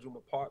 2-bedroom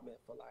apartment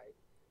for like,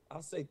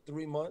 I'll say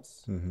 3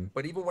 months.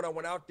 But even when I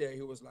went out there,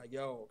 he was like,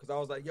 yo, because I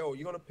was like, yo,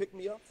 you going to pick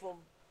me up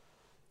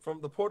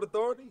from the Port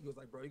Authority? He was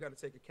like, bro, you got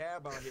to take a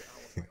cab out here.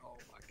 I was like, oh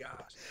my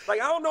gosh. Like,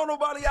 I don't know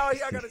nobody out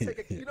here. I got to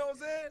take a, you know what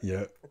I'm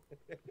saying?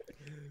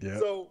 Yep.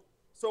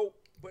 So,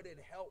 but it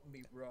helped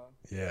me, bro.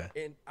 Yeah.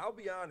 And I'll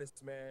be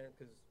honest, man,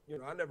 because,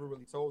 I never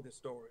really told this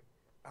story.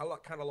 I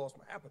kind of lost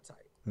my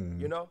appetite,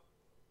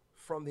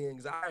 from the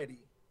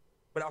anxiety,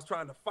 but I was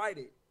trying to fight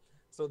it.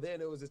 So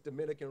then it was this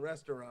Dominican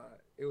restaurant.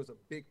 It was a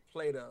big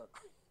plate of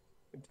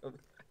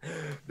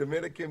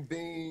Dominican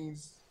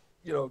beans,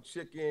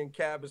 chicken,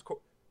 cabbage.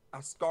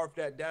 I scarfed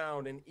that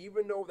down, and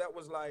even though that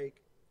was like,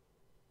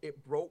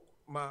 it broke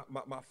my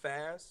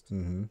fast,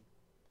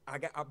 I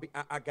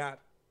got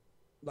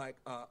like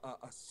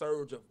a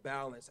surge of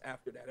balance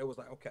after that. It was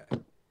like, okay,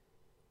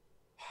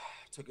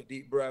 took a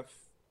deep breath,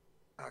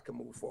 I can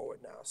move forward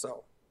now.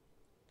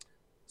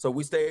 So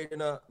we stayed in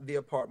the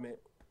apartment,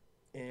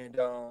 and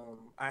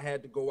I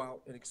had to go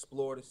out and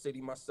explore the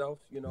city myself.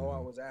 I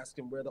was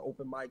asking where the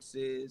open mics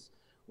is,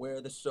 where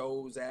the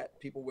shows at.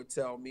 People would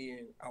tell me,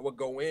 and I would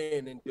go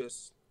in and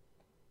just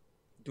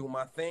do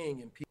my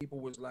thing, and people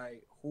was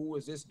like, who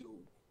is this dude?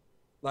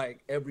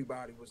 Like,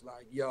 everybody was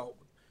like, yo.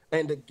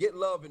 And to get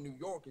love in New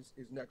York is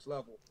next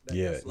level.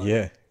 That's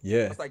like,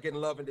 It's like getting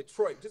love in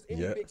Detroit, just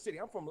any big city.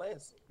 I'm from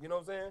Lansing, you know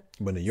what I'm saying?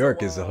 But New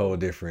York is a whole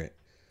different.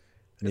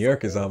 New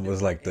York is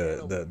almost like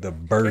the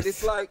birth. And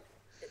it's like,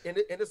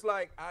 it's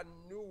like I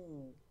knew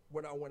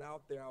when I went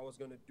out there I was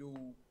gonna do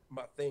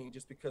my thing,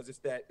 just because it's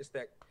that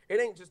it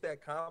ain't just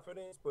that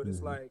confidence, but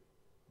it's like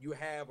you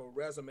have a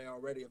resume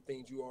already of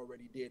things you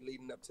already did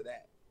leading up to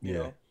that. You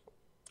know?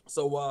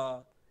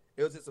 So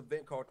it was this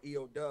event called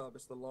EO Dub.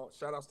 It's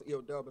shout outs to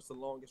EO Dub. It's the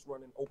longest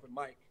running open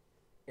mic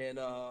in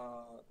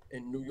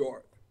New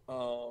York.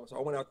 So I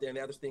went out there, and they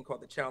had this thing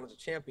called the Challenge of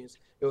Champions.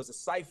 It was a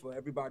cypher.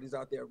 Everybody's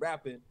out there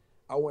rapping.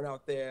 I went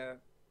out there,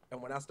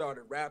 and when I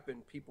started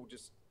rapping, people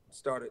just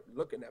started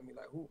looking at me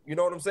like, who? You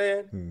know what I'm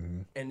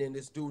saying? And then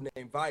this dude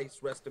named Vice,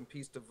 rest in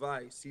peace to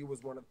Vice, he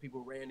was one of the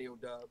people who ran EO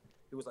Dub.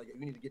 He was like,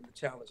 you need to get in the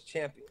Challenge of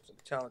Champions. And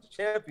the Challenge of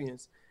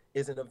Champions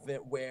is an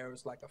event where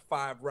it's like a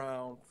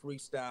 5-round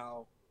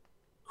freestyle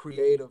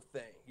creative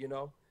thing,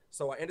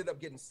 So I ended up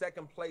getting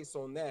second place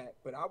on that,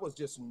 but I was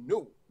just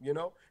new,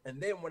 And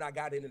then when I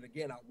got in it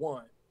again, I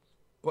won.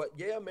 But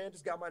yeah, man,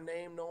 just got my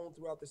name known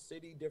throughout the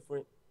city,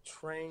 different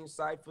train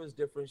ciphers,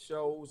 different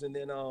shows. And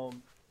then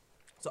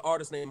it's an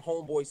artist named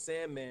Homeboy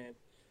Sandman,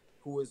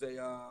 who is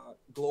a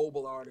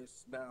global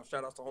artist now.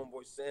 Shout out to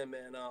Homeboy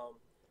Sandman.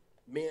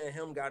 Me and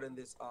him got in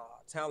this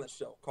talent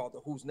show called the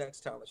Who's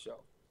Next Talent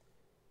Show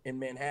in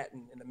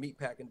Manhattan in the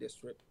Meatpacking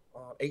District,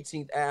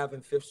 18th Ave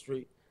and 5th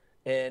Street.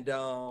 And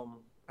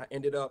I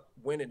ended up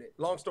winning it.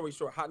 Long story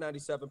short, Hot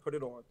 97 put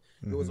it on.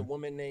 There was a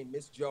woman named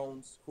Miss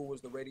Jones, who was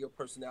the radio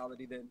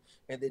personality then,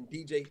 and then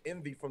DJ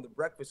Envy from the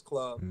Breakfast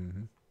Club.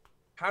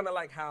 Kind of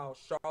like how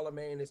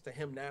Charlemagne is to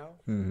him now.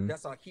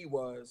 That's how he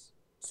was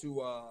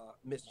to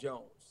Miss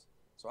Jones.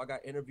 So I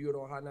got interviewed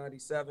on Hot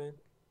 97.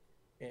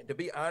 And to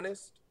be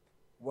honest,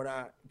 when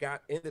I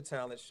got in the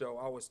talent show,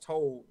 I was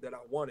told that I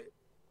won it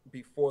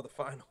before the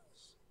finals.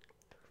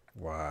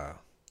 Wow.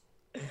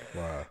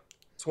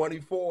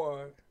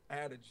 24, I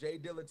had a Jay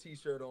Dilla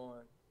t-shirt on,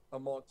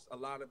 amongst a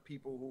lot of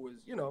people who was,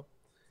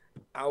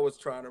 I was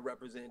trying to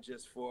represent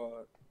just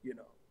for,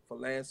 for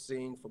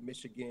Lansing, for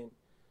Michigan,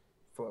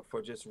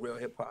 for just real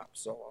hip hop.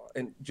 So,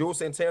 and Jules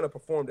Santana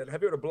performed that.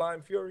 Have you heard of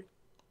Blind Fury?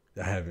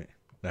 I haven't.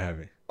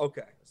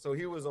 Okay, so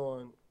he was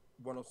on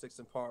 106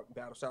 in Park,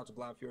 Battle. Shout out to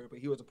Blind Fury, but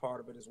he was a part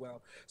of it as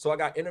well. So I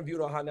got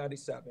interviewed on Hot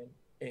 97,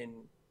 and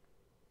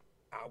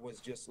I was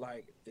just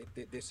like,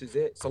 this is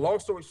it. So long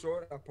story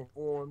short, I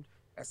performed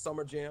at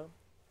Summer Jam,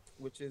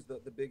 which is the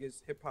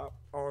biggest hip hop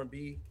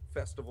R&B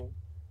festival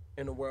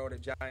in the world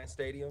at Giant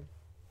Stadium.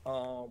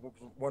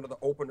 One of the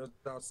openers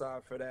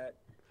outside for that.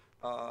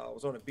 I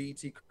was on a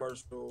BET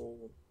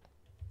commercial,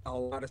 a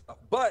lot of stuff.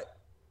 But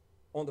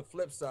on the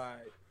flip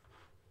side,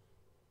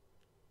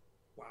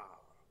 wow,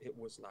 it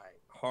was like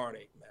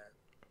heartache, man.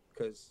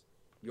 Because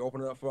you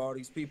open it up for all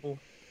these people,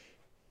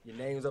 your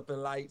name's up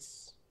in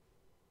lights,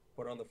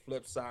 but on the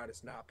flip side,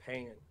 it's not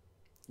paying,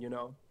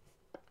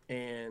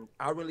 And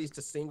I released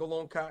a single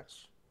on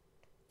Koch,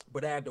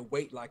 but I had to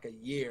wait like a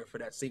year for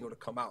that single to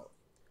come out.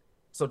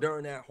 So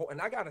during that whole,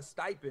 and I got a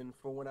stipend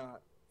for when I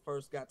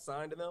first got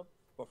signed to them,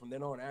 but from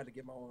then on, I had to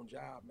get my own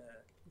job,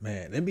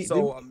 man.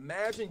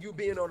 Imagine you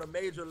being on a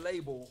major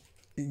label,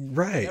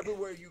 right?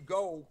 Everywhere you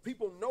go,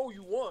 people know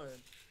you won,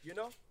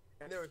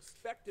 and they're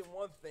expecting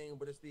one thing,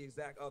 but it's the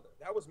exact other.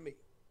 That was me,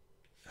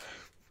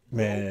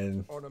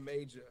 man. On a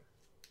major,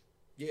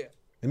 yeah.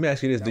 Let me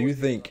ask you this: Do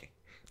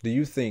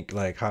you think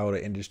like how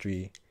the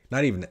industry,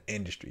 not even the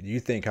industry, do you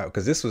think how?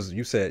 Because this was,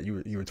 you said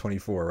you were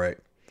 24, right?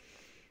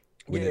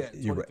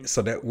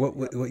 So that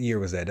what year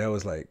was that? That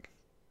was like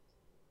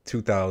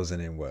 2000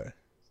 and what?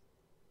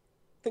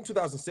 I think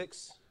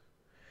 2006.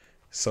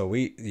 So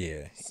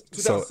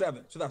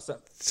 2007.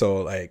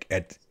 So like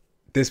at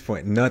this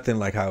point, nothing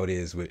like how it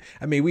is with.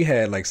 I mean, we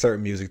had like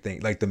certain music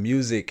thing, like the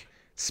music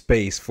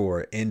space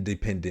for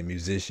independent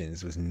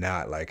musicians was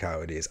not like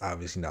how it is.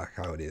 Obviously, not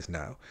how it is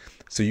now.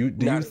 So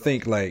do you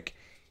think like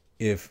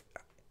if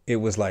it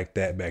was like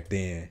that back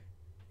then,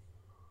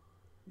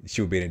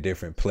 she would be in a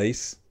different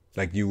place?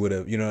 Like you would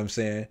have, you know what I'm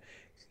saying?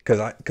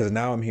 Because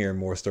now I'm hearing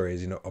more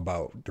stories,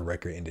 about the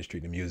record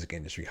industry, the music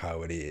industry,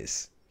 how it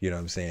is. You know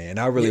what I'm saying? And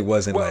I really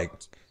wasn't like.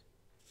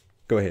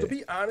 Go ahead. To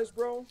be honest,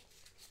 bro,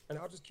 and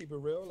I'll just keep it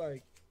real.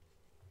 Like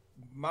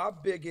my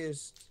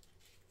biggest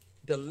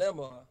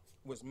dilemma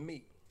was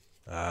me.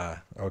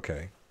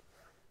 Okay.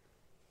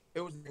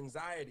 It was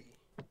anxiety.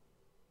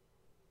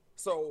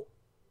 So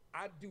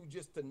I do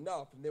just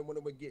enough, and then when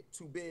it would get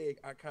too big,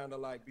 I kind of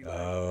like be like,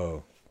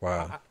 oh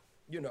wow,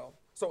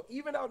 So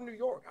even out in New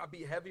York, I'd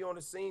be heavy on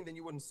the scene, then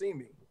you wouldn't see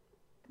me.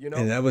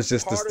 And that was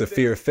just the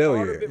fear of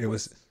failure. It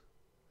was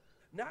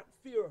not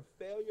fear of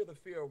failure, the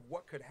fear of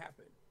what could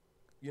happen.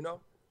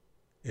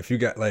 If you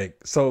got like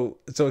so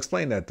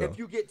explain that though. If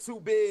you get too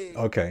big,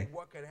 okay,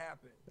 what could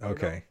happen?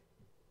 Okay.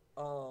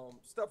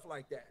 Stuff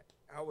like that.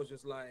 I was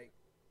just like,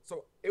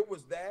 so it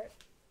was that,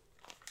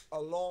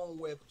 along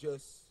with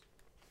just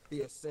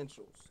the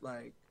essentials,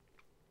 like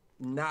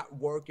not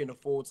working a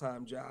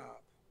full-time job,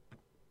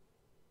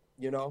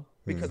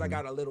 because I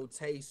got a little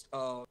taste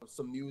of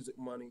some music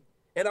money.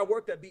 And I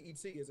worked at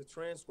BET as a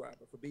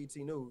transcriber for BET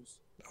News.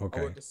 Okay.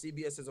 I worked at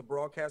CBS as a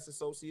broadcast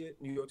associate,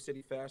 New York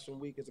City Fashion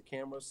Week as a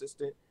camera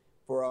assistant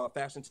for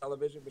Fashion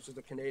Television, which is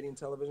a Canadian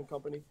television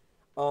company.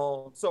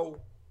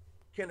 So,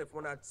 Kenneth,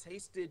 when I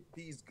tasted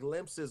these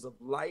glimpses of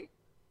light,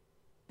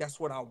 that's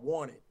what I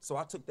wanted. So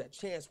I took that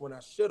chance when I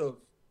should have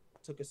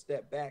took a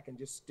step back and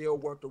just still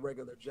worked a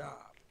regular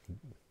job.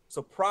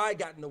 So pride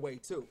got in the way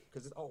too,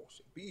 because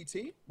BET,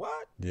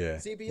 what? Yeah.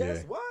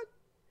 CBS, what?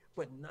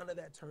 But none of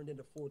that turned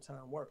into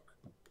full-time work.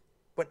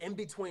 But in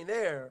between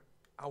there,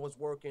 I was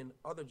working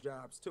other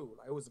jobs too.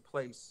 Like it was a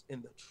place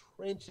in the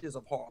trenches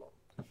of Harlem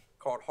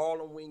called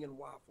Harlem Wing and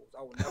Waffles.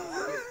 I will never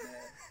forget,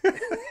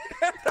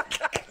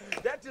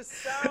 man. That just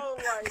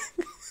sounds like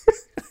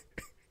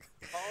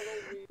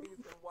Harlem Wings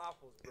and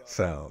Waffles, bro.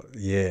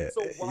 Yeah.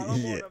 So while I'm on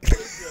a major,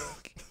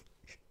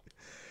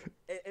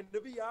 and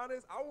to be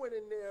honest, I went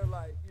in there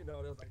like, they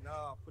was like,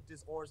 nah, put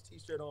this orange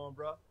t-shirt on,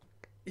 bro.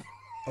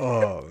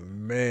 Oh,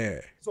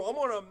 man. So I'm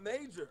on a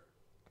major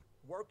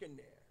working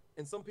there.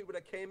 And some people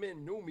that came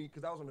in knew me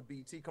because I was on the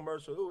BT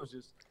commercial.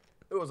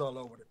 It was all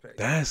over the place.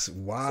 That's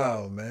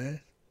wild,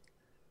 man.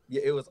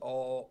 Yeah, it was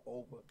all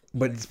over.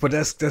 But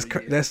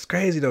that's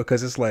crazy though,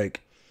 because it's like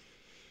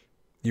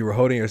you were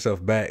holding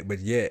yourself back, but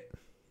yet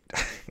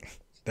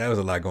that was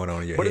a lot going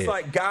on in your head. But it's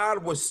like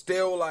God was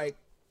still like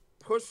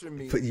pushing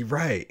me.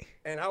 Right.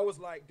 And I was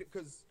like,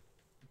 because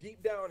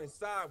deep down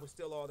inside was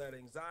still all that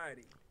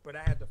anxiety, but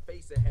I had to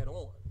face it head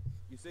on.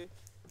 You see?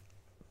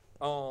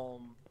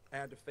 I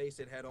had to face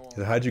it head on.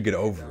 So how'd you get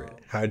over it?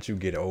 How'd you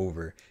get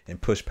over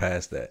and push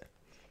past that?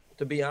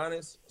 To be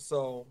honest,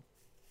 so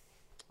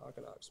how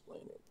can I explain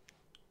it?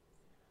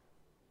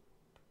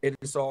 It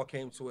just all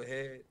came to a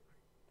head,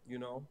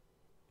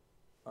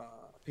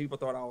 People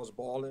thought I was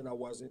balling. I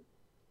wasn't.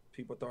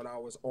 People thought I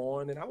was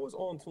on, and I was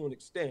on to an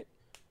extent,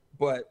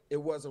 but it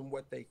wasn't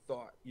what they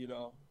thought,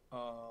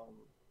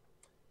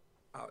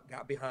 I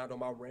got behind on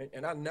my rent,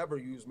 and I never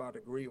used my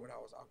degree when I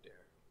was out there.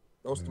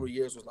 Those 3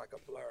 years was like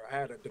a blur. I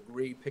had a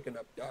degree picking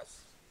up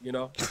dust, you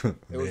know.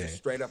 It was just Man.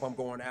 straight up, I'm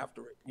going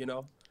after it, you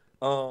know.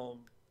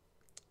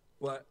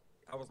 But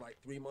I was like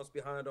 3 months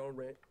behind on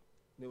rent.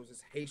 There was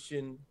this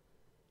Haitian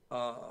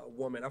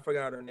woman. I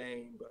forgot her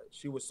name, but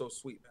she was so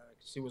sweet, man.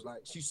 She was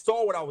like, she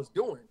saw what I was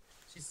doing.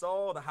 She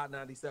saw the Hot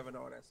 97,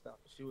 all that stuff.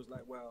 She was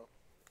like, well,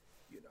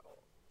 you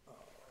know,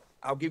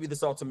 I'll give you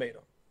this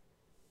ultimatum.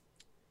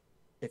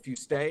 If you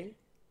stay,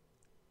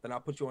 then I'll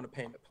put you on a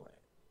payment plan.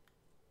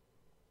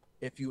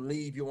 If you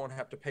leave, you won't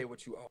have to pay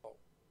what you owe.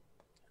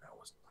 And I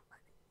was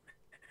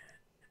like,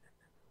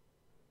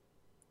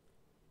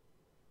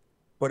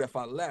 but if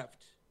I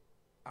left,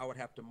 I would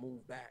have to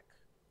move back.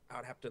 I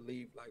would have to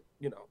leave, like,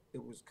 you know,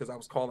 it was because I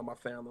was calling my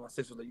family. My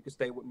sister was like, you can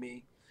stay with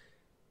me.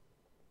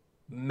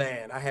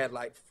 Man, I had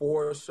like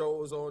 4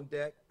 shows on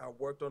deck. I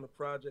worked on a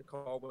project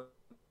called When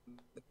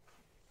the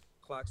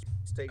Clocks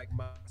Stay, like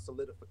my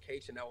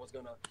solidification. I was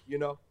gonna, you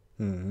know,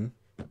 Mm-hmm.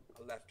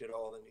 I left it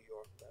all in New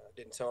York. Man. I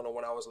didn't tell no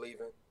one I was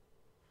leaving.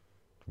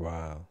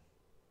 Wow.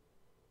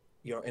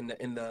 You know,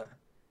 in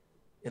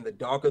the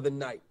dark of the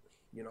night,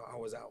 you know, I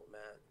was out,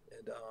 man.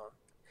 And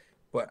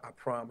but I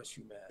promise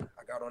you, man,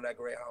 I got on that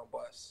Greyhound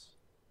bus.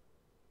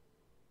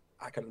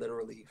 I could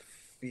literally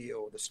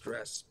feel the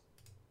stress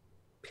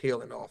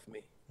peeling off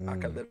me. I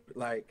could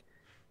like,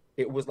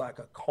 it was like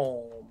a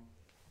calm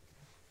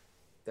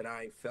that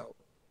I ain't felt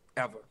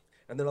ever.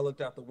 And then I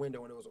looked out the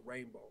window and it was a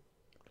rainbow.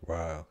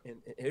 Wow.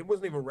 And it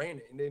wasn't even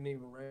raining. It didn't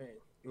even rain.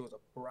 It was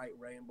a bright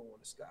rainbow in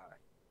the sky.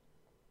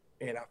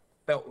 And I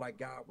felt like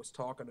God was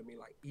talking to me,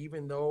 like,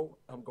 even though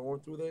I'm going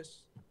through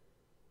this,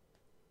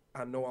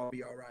 I know I'll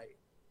be all right.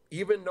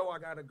 Even though I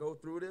got to go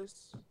through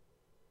this,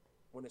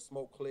 when the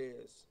smoke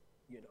clears,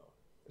 you know.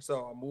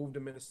 So I moved to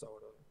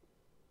Minnesota.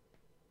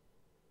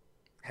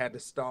 Had to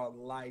start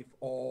life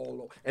all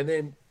over. And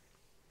then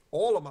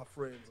all of my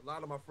friends, a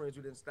lot of my friends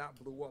who didn't stop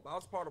blew up. I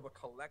was part of a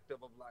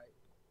collective of like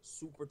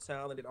super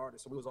talented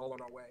artists. So we was all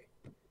on our way.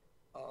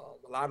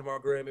 A lot of our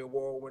Grammy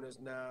Award winners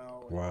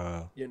now. And,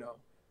 Wow. you know,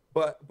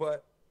 but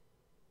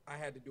I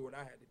had to do what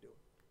I had to do.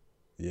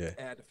 Yeah.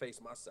 I had to face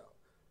myself.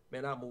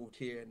 Man, I moved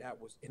here and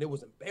it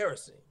was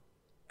embarrassing.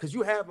 Cause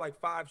you have like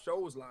 5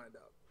 shows lined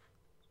up.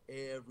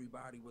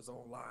 Everybody was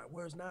online.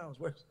 Where's Niles?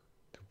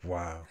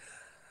 Wow.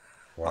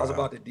 I was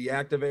about to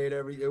deactivate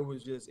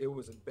it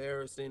was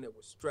embarrassing. It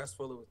was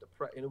stressful. It was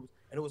depressing. And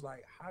it was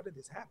like, how did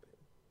this happen?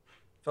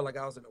 Felt like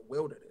I was in a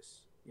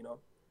wilderness, you know?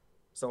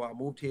 So I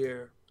moved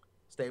here,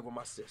 stayed with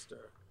my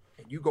sister,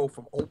 and you go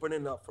from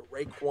opening up for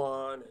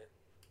Raekwon and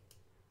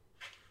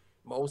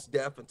Mos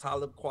Def and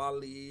Talib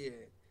Kweli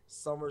and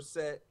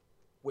Somerset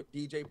with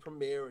DJ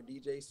Premier and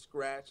DJ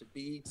Scratch and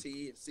BET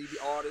and CD,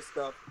 all this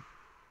stuff,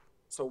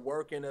 to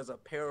working as a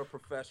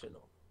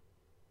paraprofessional.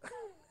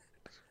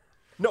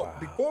 No, wow.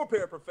 Before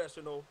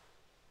paraprofessional,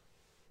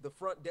 the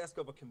front desk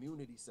of a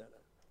community center.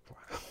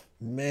 Wow.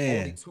 Man.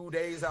 Only 2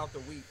 days out the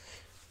week.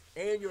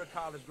 And you're a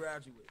college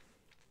graduate.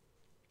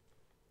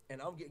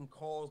 And I'm getting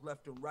calls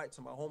left and right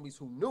to my homies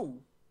who knew.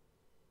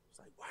 It's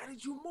like, why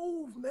did you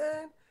move,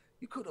 man?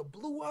 You could have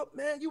blew up,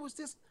 man. You was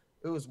this.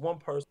 It was one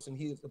person,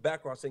 he was the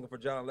background singer for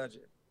John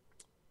Legend.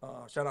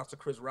 Shout out to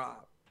Chris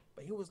Robb.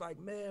 But he was like,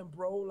 man,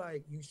 bro,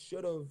 like, you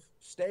should have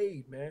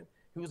stayed, man.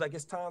 He was like,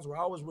 it's times where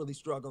I was really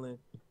struggling,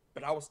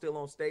 but I was still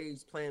on stage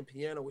playing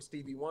piano with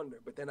Stevie Wonder.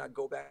 But then I'd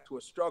go back to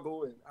a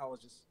struggle, and I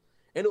was just,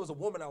 and it was a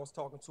woman I was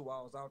talking to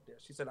while I was out there.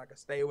 She said I could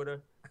stay with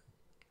her.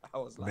 I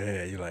was like,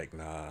 man, you're like,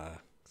 nah.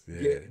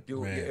 Yeah,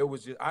 dude, yeah, it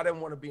was just, I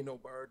didn't want to be no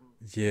burden.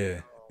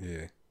 Yeah,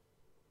 yeah.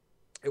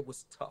 It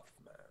was tough,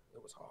 man.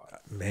 It was hard.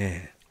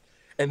 Man.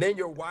 And then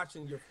you're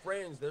watching your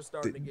friends, they're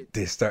starting to get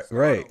they start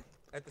right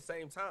at the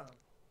same time.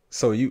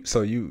 So you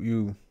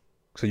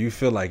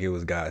feel like it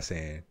was God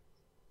saying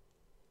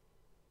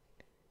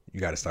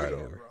you got to start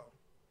over. Bro.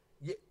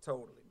 Yeah,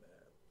 totally,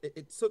 man.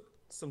 It took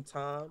some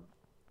time,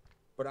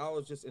 but I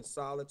was just in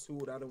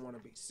solitude. I didn't want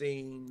to be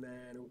seen,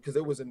 man, because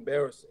it was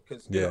embarrassing.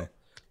 Because you know,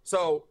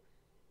 so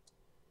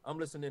I'm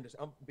listening to this.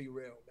 I'm be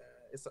real, man.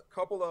 It's a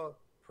couple of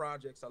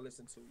projects I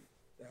listened to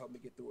that helped me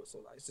get through it. So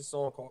like, it's a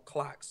song called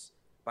 "Clocks"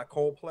 by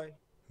Coldplay.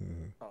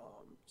 Mm-hmm.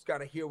 Just got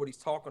to hear what he's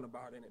talking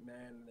about in it, man.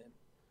 And then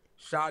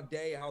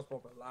Sade, I was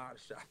bumping a lot of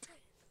Sade.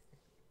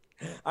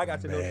 I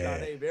got to know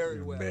Sade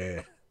very well.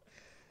 Man.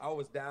 I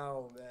was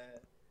down,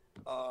 man.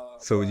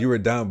 So you were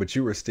down, but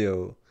you were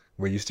still.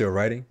 Were you still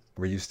writing?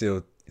 Were you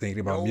still thinking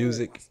about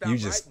music? You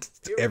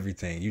just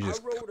everything. You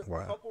just. I wrote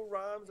a couple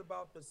rhymes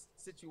about the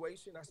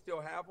situation. I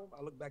still have them.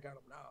 I look back at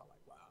them now,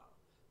 like wow.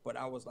 But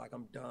I was like,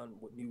 I'm done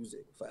with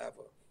music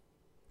forever.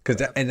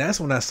 And that's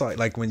when I saw it.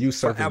 Like when you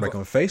surfaced back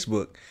on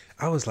Facebook,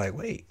 I was like,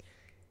 wait,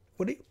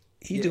 what did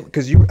he do?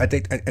 Because I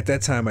think at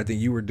that time, I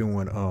think you were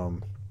doing.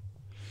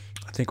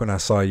 I think when I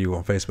saw you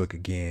on Facebook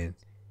again,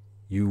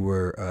 you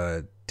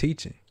were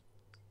teaching.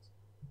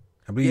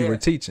 I believe you were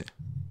teaching.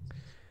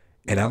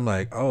 And I'm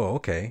like, oh,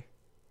 okay.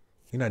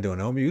 You're not doing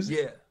no music?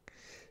 Yeah.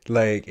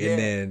 Like, and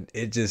then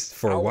it just,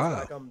 for a while.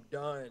 Like, I'm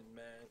done,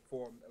 man.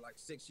 For like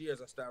 6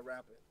 years, I started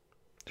rapping.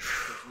 6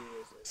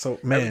 years. So,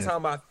 man. Every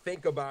time I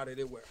think about it,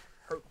 it would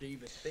hurt to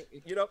even think,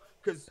 you know,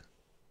 because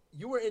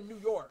you were in New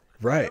York.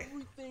 Right.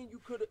 Everything you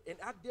could, and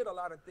I did a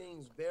lot of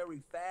things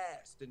very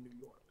fast in New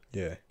York.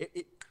 Yeah.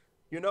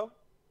 You know,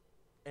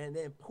 and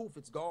then poof,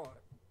 it's gone.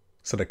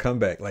 So the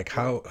comeback, like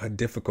how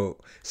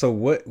difficult. So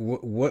what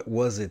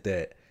was it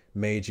that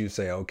made you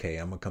say, okay,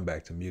 I'm gonna come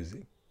back to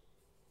music?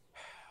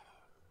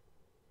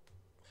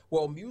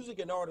 Well, music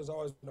and art has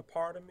always been a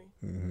part of me.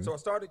 Mm-hmm. So I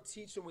started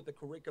teaching with the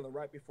curriculum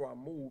right before I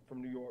moved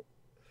from New York,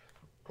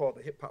 called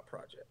the Hip Hop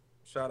Project.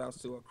 Shout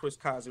outs to Chris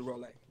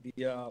Kazirole,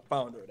 the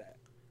founder of that.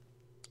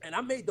 And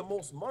I made the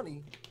most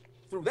money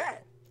through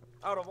that.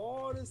 Out of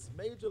all this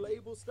major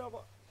label stuff,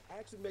 I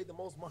actually made the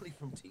most money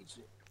from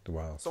teaching.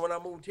 Wow. So when I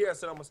moved here, I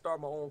said I'm gonna start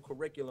my own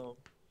curriculum.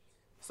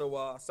 So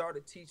I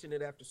started teaching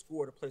it after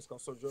school at a place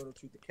called Sojourner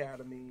Truth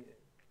Academy.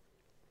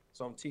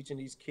 So I'm teaching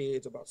these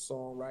kids about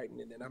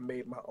songwriting, and then I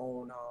made my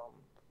own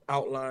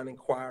outline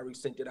inquiry,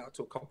 sent it out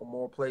to a couple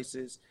more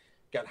places,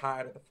 got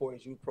hired at the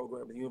 4-H youth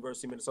program at the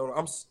University of Minnesota.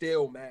 I'm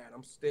still mad.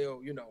 I'm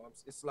still, you know,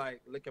 it's like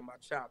licking my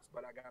chops,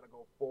 but I got to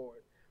go forward.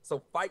 So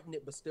fighting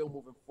it, but still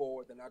moving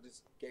forward. Then I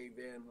just gave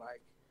in,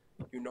 like,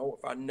 you know,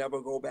 if I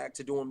never go back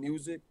to doing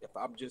music, if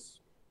I'm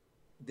just,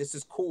 this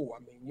is cool. I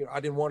mean, you know,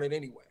 I didn't want it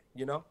anyway,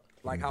 you know,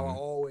 like how I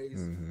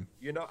always,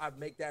 you know, I'd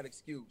make that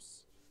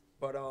excuse.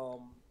 But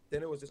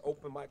then it was this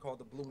open mic called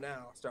the Blue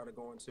Now I started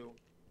going to.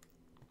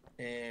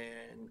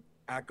 And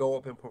I go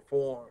up and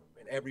perform,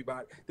 and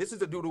everybody, this is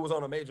the dude who was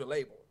on a major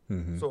label.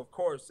 So of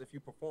course, if you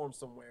perform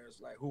somewhere, it's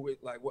like, who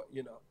it, like what,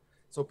 you know.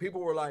 So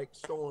people were like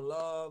showing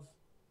love,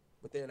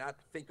 but then I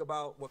think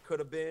about what could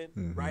have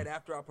been right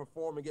after I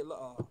perform and get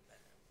love. Oh, man.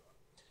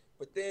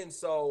 But then,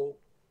 so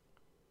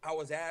I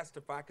was asked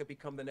if I could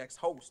become the next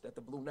host at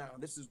the Blue Now.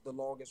 This is the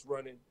longest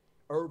running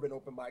urban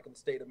open mic in the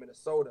state of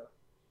Minnesota.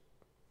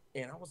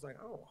 And I was like,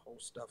 I don't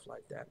host stuff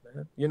like that,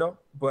 man, you know?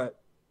 But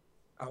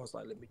I was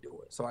like, let me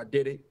do it. So I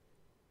did it.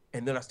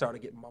 And then I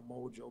started getting my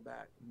mojo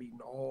back, meeting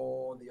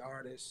all the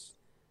artists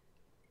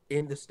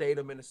in the state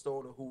of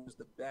Minnesota who was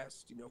the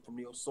best, you know, from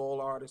neo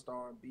soul artists,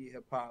 R&B,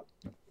 hip hop.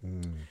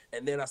 And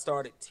then I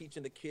started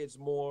teaching the kids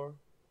more.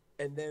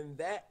 And then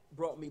that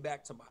brought me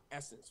back to my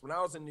essence. When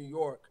I was in New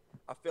York,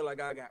 I feel like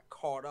I got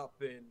caught up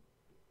in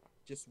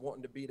just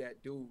wanting to be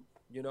that dude,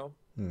 you know?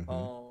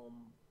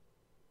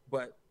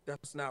 But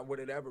that's not what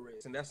it ever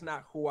is. And that's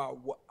not who I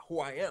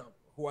am,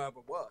 who I ever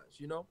was,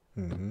 you know?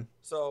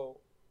 So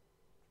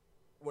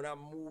when I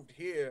moved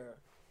here,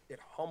 it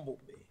humbled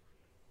me.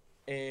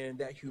 And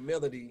that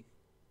humility,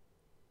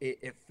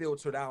 it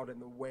filtered out in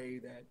the way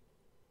that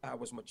I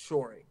was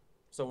maturing.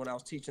 So when I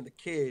was teaching the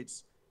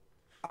kids,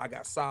 I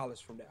got solace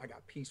from that. I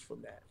got peace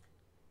from that,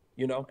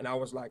 you know? And I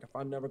was like, if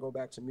I never go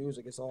back to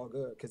music, it's all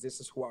good, because this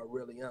is who I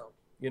really am,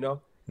 you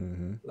know?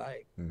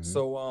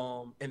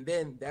 So, and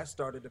then that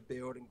started to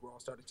build and grow. I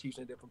started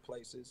teaching in different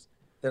places.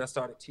 Then I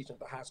started teaching at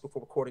the High School for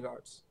Recording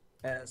Arts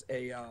as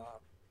a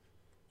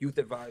youth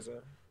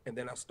advisor. And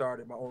then I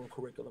started my own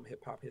curriculum,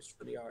 Hip Hop History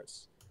of the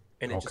Arts.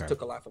 And it just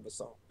took a life of its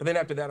own. But then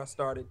after that, I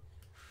started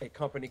a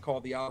company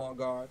called the Avant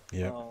Garde,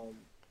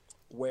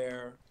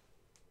 where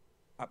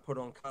I put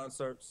on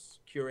concerts,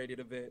 curated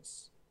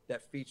events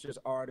that features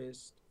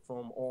artists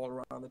from all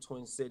around the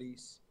Twin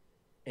Cities.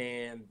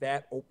 And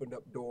that opened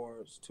up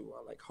doors to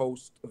like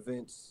host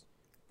events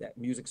that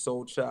Music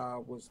Soul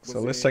Child was so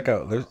let's check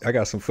out, I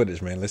got some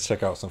footage, man. Let's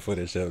check out some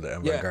footage of the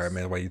Avant Garde,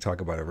 man, while you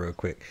talk about it real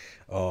quick.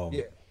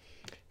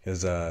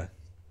 Because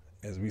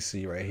as we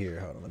see right here,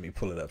 hold on, let me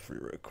pull it up for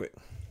you real quick.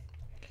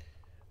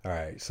 All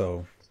right,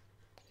 so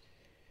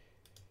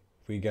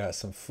we got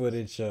some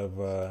footage of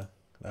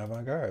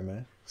Avant Garde,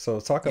 man. So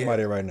talk about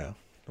it right now.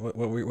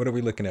 What are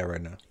we looking at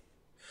right now?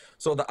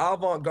 So the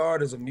Avant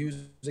Garde is a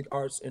music,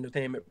 arts,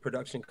 entertainment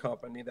production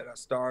company that I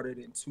started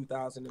in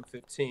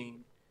 2015.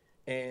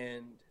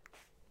 And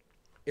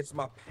it's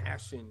my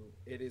passion.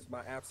 It is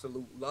my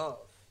absolute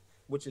love,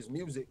 which is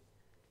music.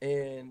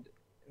 And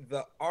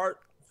the art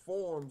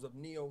forms of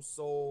neo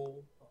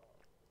soul,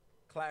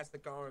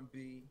 classic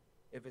R&B.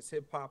 If it's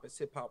hip hop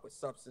with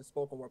substance,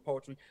 spoken word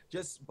poetry,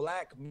 just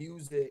black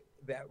music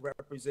that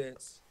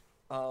represents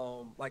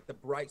like the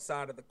bright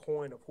side of the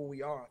coin of who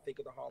we are. I think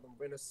of the Harlem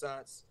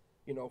Renaissance,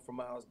 you know, from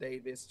Miles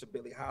Davis to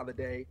Billie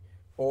Holiday,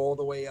 all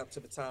the way up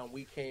to the time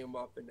we came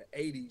up in the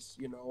 80s,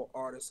 you know,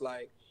 artists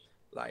like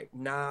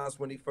Nas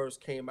when he first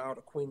came out,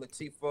 or Queen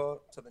Latifah,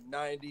 to the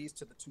 90s,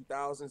 to the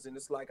 2000s. And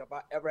it's like, if I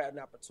ever had an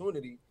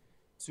opportunity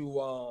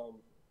to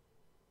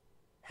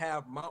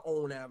have my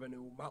own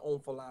avenue, my own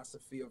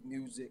philosophy of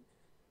music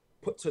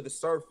put to the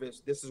surface,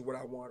 this is what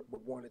I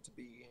would want it to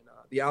be. And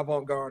the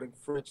avant-garde in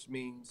French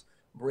means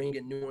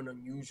bringing new and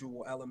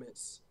unusual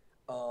elements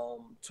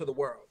to the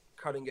world,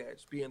 cutting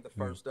edge, being the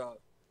first of.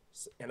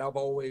 And I've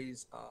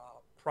always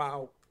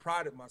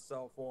prided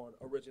myself on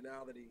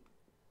originality.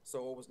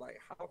 So it was like,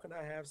 how can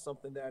I have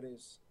something that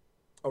is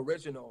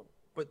original,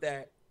 but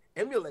that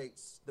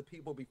emulates the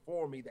people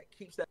before me, that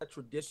keeps that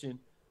tradition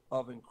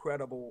of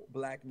incredible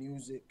black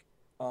music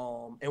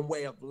and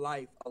way of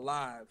life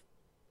alive?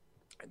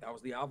 And that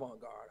was the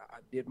Avant-Garde. I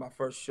did my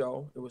first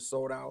show. It was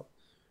sold out.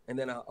 And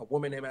then a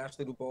woman named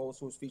Ashley Dubose,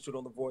 who was featured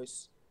on The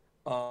Voice,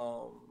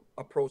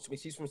 approached me.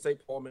 She's from St.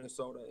 Paul,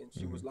 Minnesota, and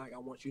she was Mm-hmm. like, "I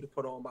want you to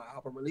put on my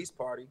album release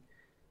party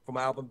for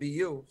my album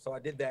BU." So I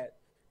did that,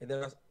 and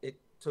then it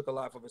took a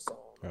life of its own.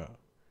 Started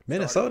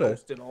Minnesota.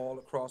 hosting all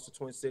across the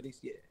Twin Cities.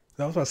 Yeah,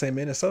 I was about to say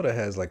Minnesota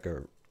has like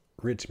a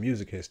rich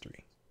music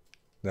history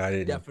that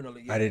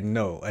definitely. I Yeah. didn't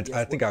know. I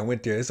Yes. think I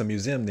went there. It's a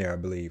museum there, I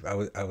believe. I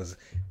was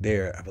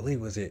there. I believe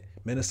was it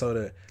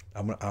Minnesota.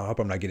 I hope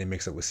I'm not getting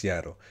mixed up with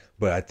Seattle,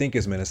 but I think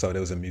it's Minnesota.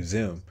 It was a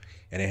museum,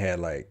 and it had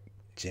like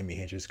Jimi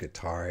Hendrix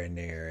guitar in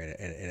there,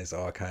 and it's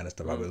all kind of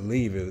stuff. I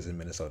believe it was in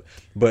Minnesota.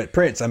 But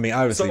Prince, I mean,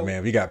 obviously, So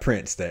man, we got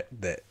Prince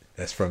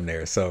that's from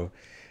there. So,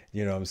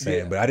 you know what I'm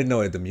saying. yeah. But I didn't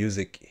know that the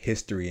music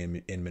history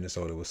in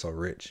Minnesota was so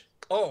rich.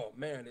 Oh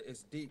man,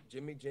 it's deep.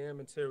 Jimmy Jam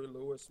and Terry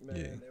Lewis, Yeah.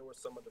 man, they were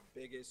some of the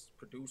biggest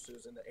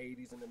producers in the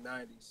 '80s and the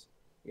 '90s.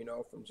 You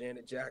know, from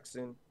Janet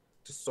Jackson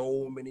to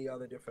so many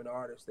other different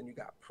artists. Then you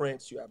got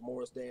Prince, you have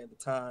Morris Day at the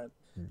time.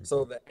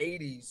 So the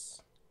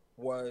 '80s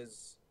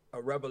was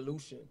a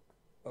revolution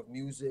of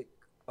music,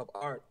 of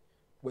art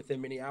within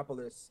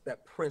Minneapolis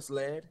that Prince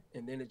led,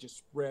 and then it just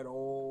spread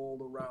all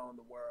around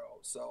the world.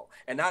 So,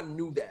 and I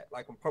knew that,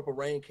 like when Purple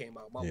Rain came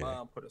out, my Yeah.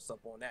 mom put us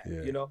up on that,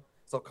 Yeah. you know.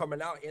 So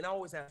coming out, and I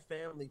always had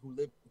family who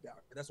lived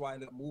out. That's why I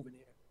ended up moving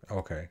here.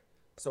 Okay.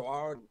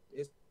 So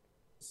it's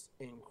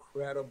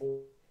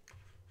incredible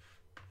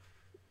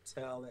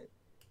talent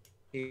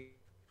here,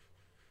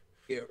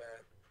 man.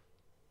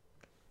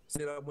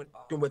 Ended up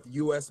working with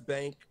U.S.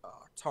 Bank,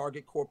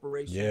 Target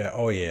Corporation. Yeah.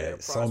 Oh yeah.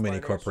 Enterprise So many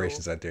Financial.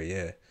 corporations out there.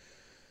 Yeah.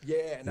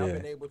 Yeah, and I've Yeah.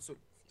 been able to,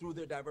 through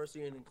their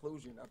diversity and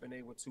inclusion, I've been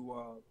able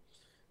to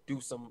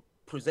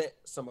present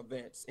some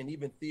events and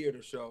even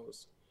theater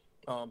shows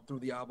through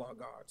the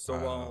avant-garde. So,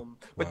 Wow.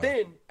 but Wow.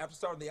 then after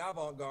starting the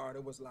avant-garde,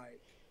 it was like,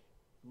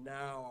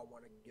 now I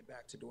want to get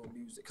back to doing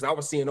music because I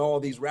was seeing all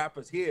these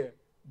rappers here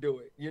do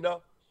it, you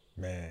know?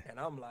 Man. And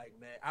I'm like,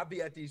 man, I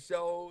be at these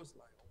shows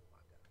like, oh my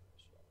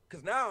gosh,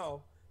 because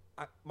now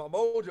my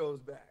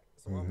mojo's back.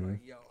 So I'm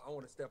like, yo, I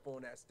want to step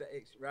on that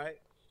stage, right?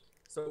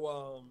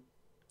 So,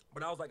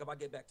 but I was like, if I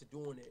get back to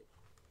doing it,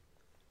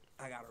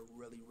 I gotta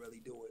really, really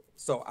do it.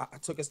 So I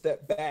took a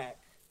step back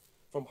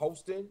from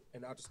hosting,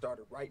 and I just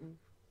started writing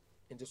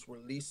and just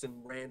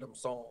releasing random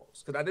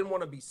songs because I didn't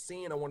want to be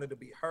seen. I wanted to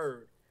be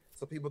heard,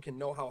 so people can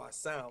know how I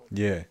sound.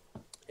 Yeah.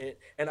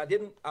 And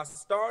I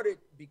started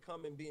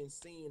being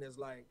seen as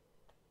like,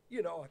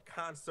 you know, a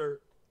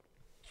concert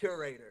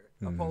curator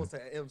opposed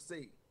to an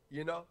MC,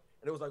 you know?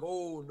 And it was like,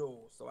 oh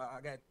no. So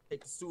I got to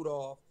take the suit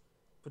off,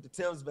 put the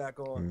Timbs back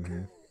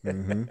on,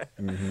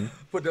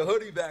 put the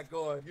hoodie back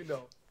on, you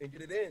know, and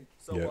get it in.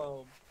 So,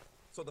 Yep.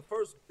 So the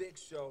first big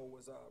show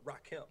was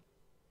Rakim.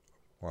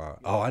 Wow.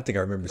 Oh, I think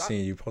I remember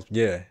seeing you post.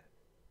 Yeah.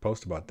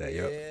 Post about that.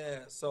 Yep. Yeah.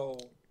 So,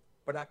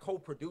 but I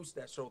co-produced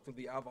that show through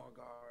the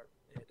avant-garde.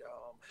 And,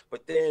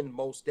 but then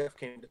Mos Def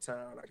came to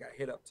town. I got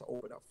hit up to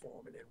open up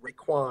for him, and then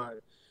Raekwon,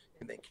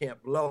 and then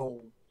Camp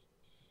Blow,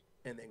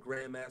 and then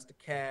Grandmaster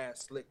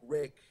Cass, Slick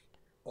Rick,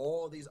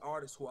 all these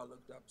artists who I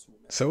looked up to.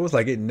 Man. So it was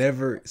like it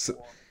never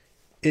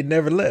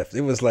left.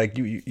 It was like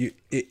Dude, it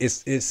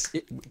it's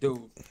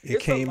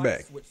came a light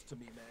back. switch to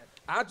me, man.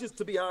 I just,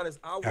 to be honest,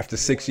 I was After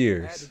 6 one that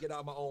years. had to get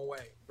out my own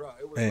way, bro.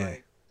 It was Man.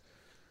 like,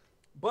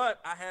 but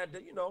I had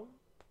to, you know,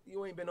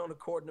 you ain't been on the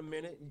court in a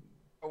minute. You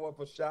throw up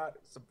a shot,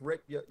 it's a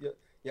brick, your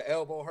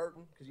elbow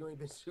hurting because you ain't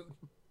been shooting.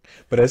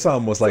 But it's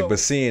almost like, So- but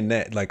seeing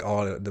that, like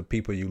all the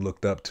people you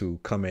looked up to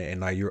come in,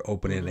 and like you're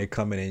opening, they're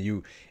coming,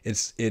 and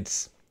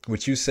it's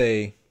what you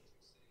say.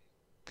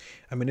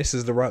 I mean, this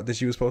is the route that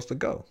you were supposed to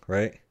go,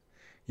 right?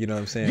 You know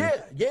what I'm saying?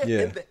 Yeah,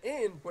 Yeah. in the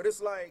end, but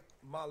it's like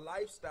my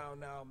lifestyle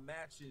now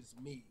matches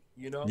me,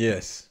 you know?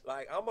 Yes.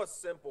 Like, I'm a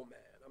simple man.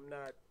 I'm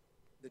not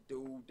the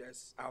dude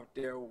that's out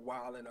there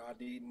wilding. I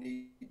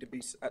need to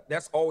be.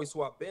 That's always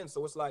who I've been.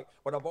 So it's like,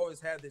 but I've always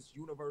had this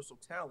universal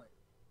talent.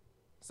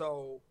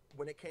 So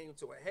when it came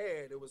to a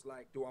head, it was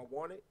like, do I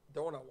want it?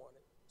 Don't I want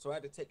it? So I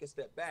had to take a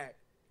step back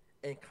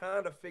and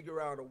kind of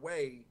figure out a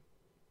way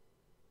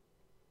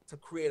to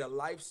create a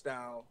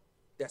lifestyle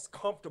that's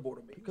comfortable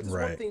to me. Because it's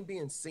one Right. thing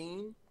being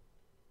seen,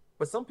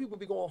 but some people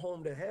be going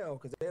home to hell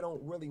because they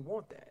don't really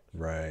want that.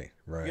 Right.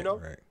 You know?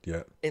 Right.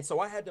 Yep. And so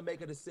I had to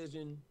make a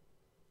decision.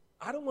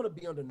 I don't want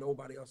to be under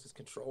nobody else's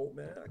control,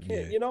 man. I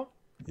can't, Yeah. you know?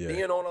 Yeah.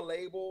 Being on a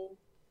label,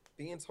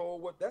 being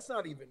told what, that's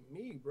not even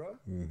me, bro.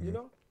 Mm-hmm. You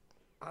know?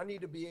 I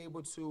need to be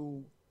able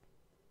to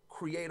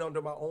create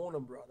under my own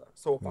umbrella.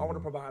 So if I want to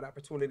provide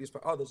opportunities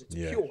for others, it's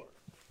Mm-hmm. Yeah. pure.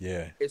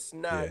 Yeah. It's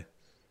not Yeah.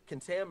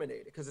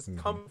 contaminated because it's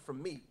coming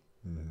from me.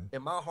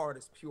 And my heart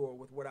is pure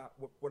with what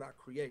I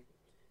create.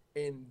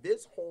 And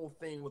this whole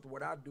thing with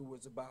what I do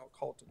is about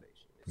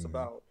cultivation. It's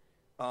about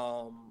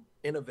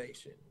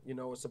innovation. You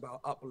know, it's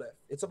about uplift.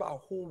 It's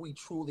about who we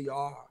truly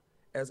are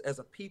as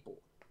a people,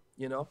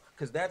 you know,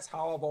 because that's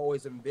how I've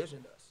always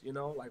envisioned us, you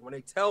know, like when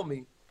they tell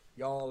me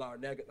y'all are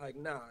negative, like,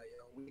 nah,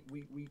 you know,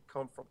 we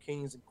come from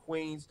kings and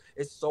queens.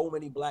 It's so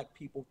many black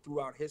people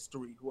throughout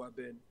history who have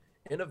been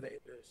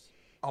innovators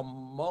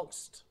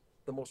amongst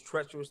the most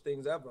treacherous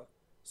things ever.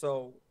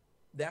 So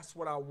that's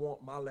what I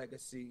want my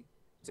legacy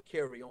to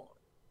carry on,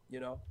 you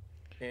know?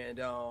 And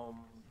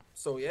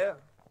So yeah,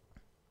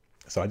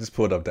 So I just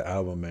pulled up the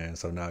album, man.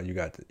 So now you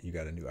got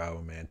a new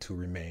album, man. To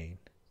Remain. yeah.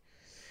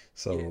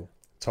 So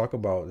talk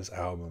about this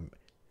album,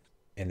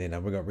 and then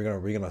we're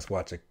gonna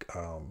watch a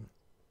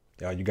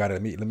you gotta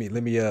let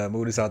me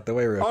move this out the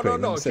way real Oh no, quick. Let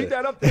me no, keep set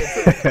that up there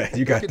too. it. You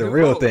We got can the do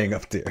real both. thing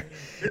up there.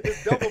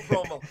 It's double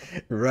promo.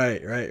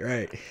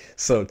 Right.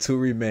 So To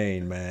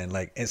Remain, man.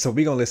 Like, and so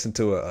we gonna listen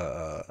to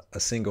a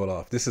single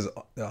off. This is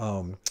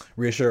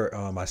Reassure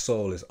My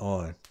Soul is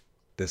on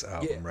this Yeah.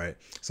 album, right?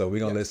 So we're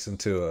gonna Yes. listen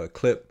to a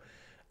clip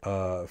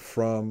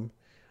from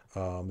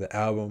the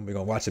album. We're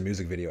gonna watch a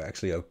music video,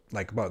 actually,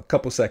 like about a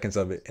couple seconds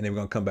of it, and then we're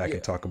gonna come back and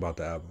Yeah. talk about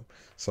the album.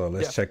 So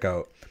let's check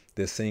Definitely. out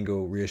this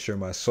single, Reassure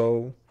My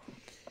Soul.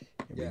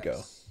 Here we go.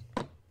 Yes.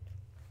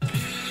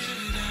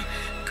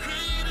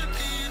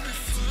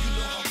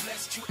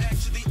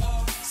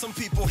 Some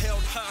people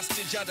held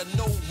hostage out of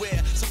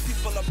nowhere. Some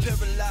people are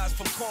paralyzed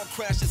from car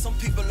crashes. Some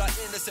people are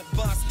innocent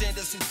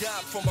bystanders who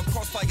died from a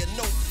crossfire,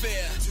 no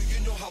fair. Do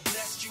you know how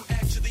blessed you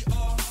actually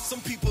are?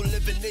 Some people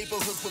live in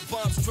neighborhoods with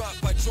bombs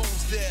dropped by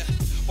drones there.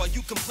 While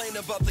you complain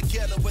about the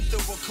ghetto in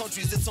third world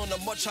countries, it's on a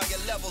much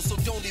higher level, so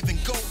don't even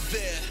go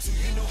there. Do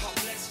you know how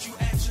blessed you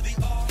actually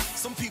are?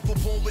 Some people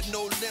born with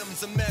no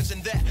limbs,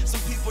 imagine that. Some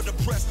people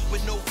depressed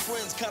with no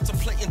friends,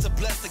 contemplating to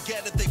bless the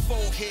gathered they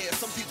forehead.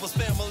 Some people's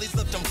families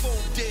left them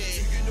full dead.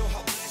 Do you know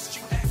how blessed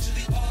you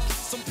actually are?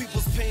 Some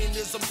people's pain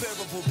is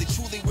unbearable. They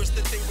truly wish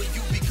that they were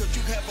you because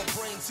you have a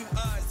brain, two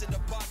eyes, and a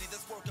body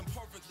that's working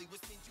perfectly,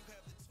 which means you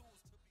have the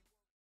tools to be.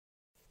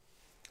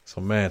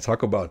 So man,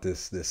 talk about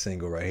this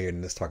single right here,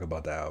 and let's talk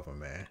about the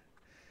album, man.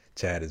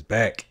 Chad is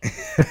back.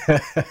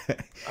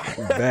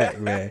 He's back,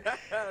 man.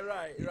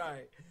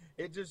 Right.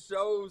 It just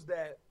shows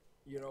that,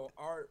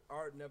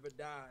 art never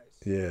dies.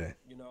 Yeah,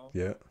 You know,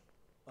 yeah.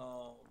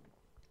 um,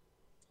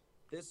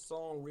 this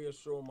song,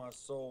 Reassure My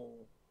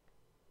Soul,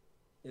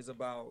 is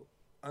about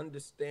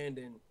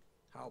understanding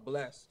how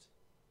blessed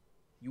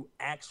you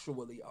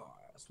actually are.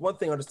 It's one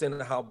thing understanding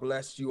how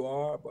blessed you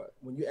are, but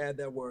when you add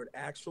that word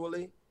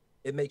actually,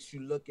 it makes you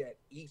look at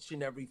each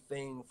and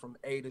everything from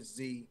A to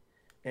Z.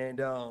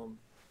 And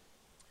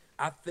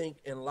I think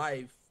in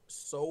life,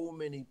 so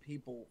many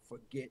people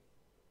forget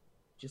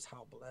just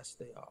how blessed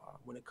they are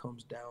when it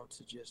comes down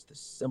to just the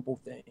simple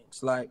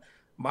things. Like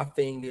my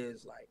thing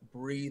is like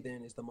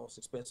breathing is the most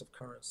expensive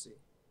currency.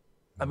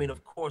 I mean,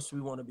 of course, we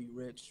want to be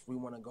rich. We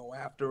want to go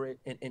after it,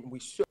 and we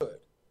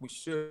should. We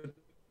should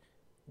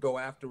go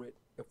after it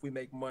if we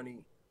make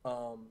money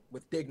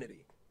with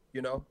dignity,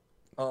 you know.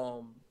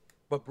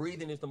 But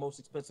breathing is the most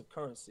expensive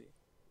currency.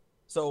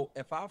 So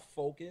if I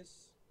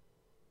focus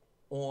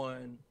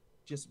on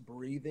just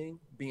breathing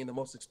being the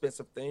most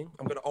expensive thing,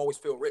 I'm gonna always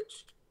feel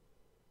rich.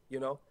 You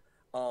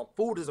know,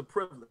 food is a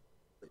privilege.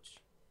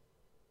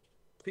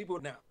 People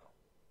now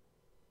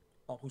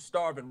who's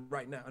starving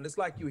right now, and it's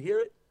like you hear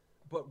it,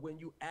 but when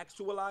you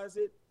actualize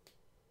it,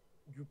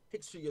 you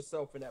picture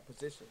yourself in that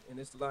position, and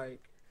it's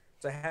like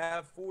to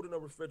have food in a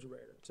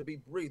refrigerator, to be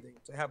breathing,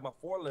 to have my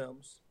four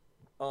limbs.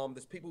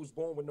 There's people who's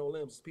born with no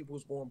limbs, there's people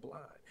who's born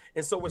blind,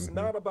 and so it's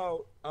not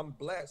about I'm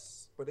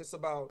blessed, but it's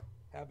about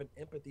having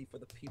empathy for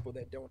the people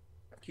that don't,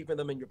 keeping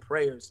them in your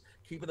prayers,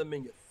 keeping them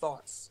in your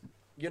thoughts.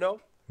 You know,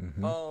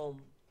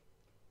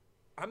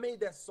 I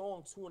made that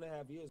song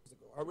 2.5 years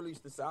ago. I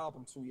released this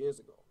album 2 years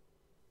ago,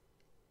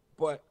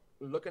 but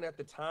looking at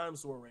the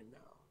times we're in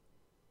now,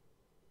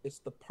 it's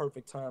the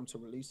perfect time to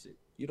release it.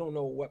 You don't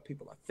know what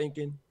people are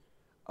thinking.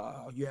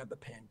 You have the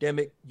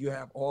pandemic. You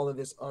have all of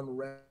this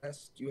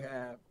unrest. You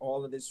have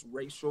all of this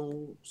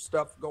racial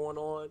stuff going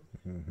on.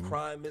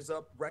 Crime is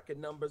up, record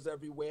numbers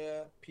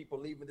everywhere. People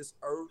leaving this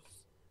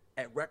earth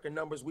at record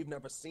numbers we've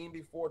never seen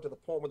before, to the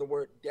point where the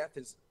word death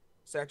is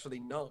it's actually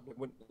numb.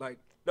 When, like,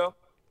 no,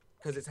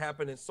 because it's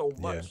happening so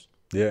much.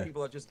 Yeah.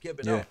 People are just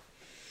giving Yeah. up.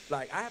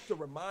 Like, I have to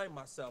remind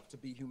myself to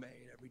be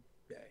humane every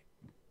day.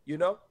 You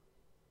know?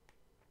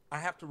 I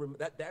have to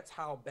that's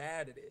how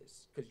bad it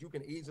is, because you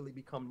can easily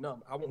become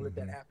numb. I won't let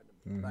that happen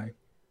to me. Like,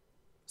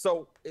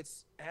 so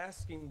it's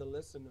asking the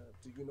listener,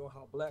 do you know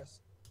how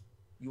blessed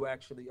you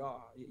actually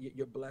are?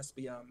 You're blessed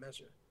beyond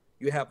measure.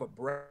 You have a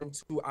brain,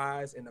 two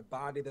eyes, and a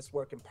body that's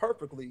working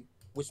perfectly,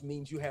 which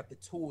means you have the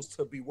tools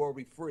to be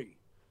worry free.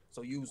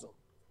 So use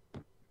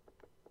them.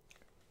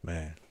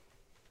 Man,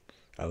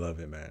 I love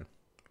it, man.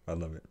 I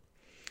love it.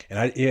 And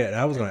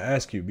I was gonna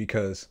ask you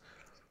because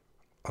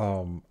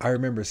I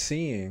remember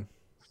seeing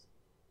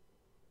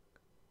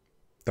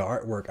the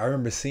artwork. I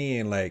remember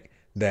seeing like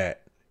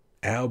that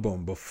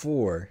album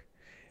before,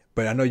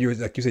 but I know you were,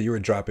 like you said, you were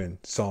dropping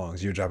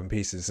songs, you were dropping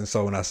pieces, and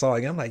so when I saw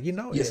it, I'm like,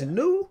 it's Yeah.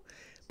 new,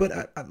 but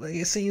like,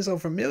 it seems so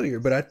familiar.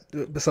 But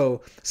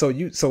so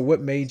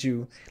what made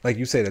you, like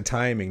you said, the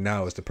timing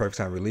now is the perfect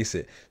time to release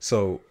it.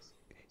 So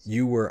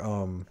you were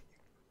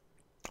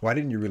why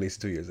didn't you release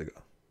it 2 years ago?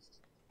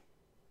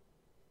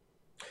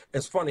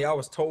 It's funny, I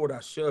was told I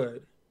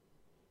should,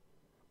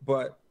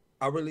 but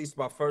I released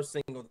my first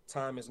single, The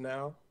Time Is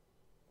Now,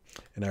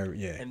 And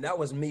and that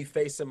was me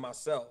facing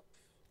myself.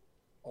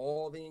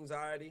 All the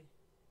anxiety,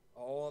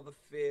 all the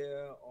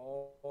fear,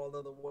 all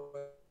of the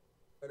worry,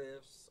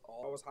 ifs,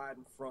 all I was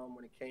hiding from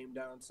when it came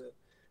down to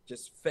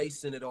just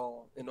facing it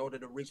all in order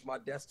to reach my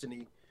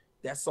destiny.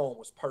 That song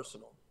was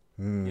personal,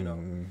 you know.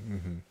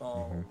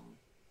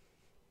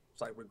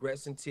 It's like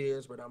regrets and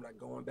tears, but I'm not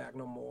going back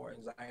no more.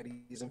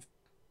 Anxieties and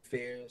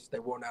fears, they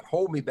will not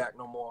hold me back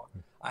no more.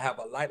 I have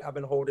a light I've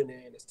been holding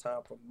in. It's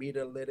time for me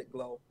to let it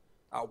glow.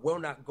 I will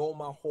not go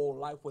my whole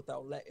life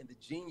without letting the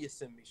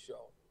genius in me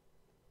show.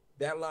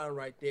 That line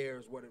right there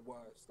is what it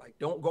was. Like,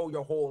 don't go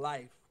your whole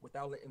life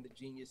without letting the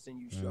genius in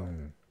you show,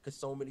 because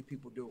so many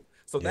people do.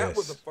 So that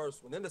was the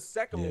first one. Then the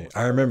second one was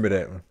I remember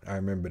that one. I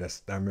remember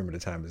the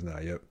time is now.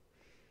 Yep.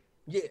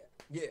 Yeah.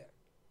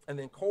 And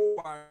then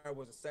Cold Fire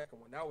was the second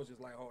one. That was just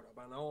like, hold up,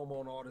 I know I'm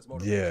on all this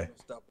motivational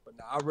stuff, but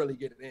now I really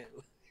get it in.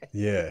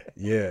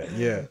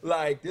 yeah.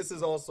 Like, this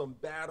is on some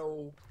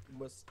battle,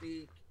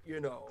 mystique,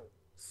 you know,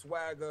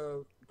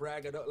 swagger,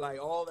 brag it up, like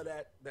all of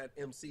that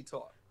MC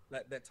talk,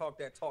 that talk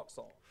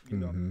song, you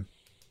know.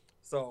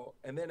 So,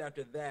 and then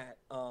after that,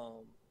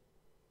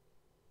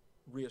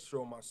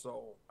 Reassure My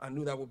Soul. I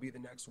knew that would be the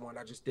next one.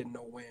 I just didn't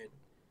know when.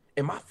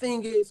 And my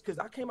thing is, because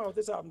I came out with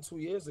this album 2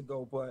 years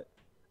ago, but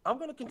I'm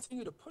going to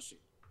continue to push it.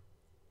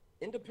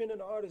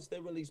 Independent artists, they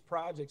release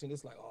projects and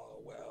it's like, oh,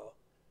 well,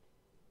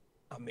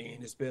 I mean,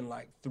 it's been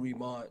like 3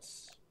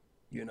 months,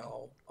 you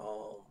know.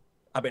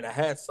 I mean, I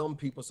had some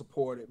people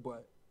support it,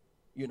 but,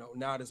 you know,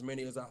 not as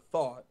many as I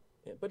thought.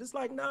 But it's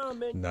like, nah,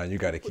 man. Nah, you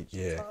got to keep,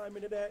 your time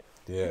into that.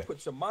 Yeah. You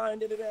put your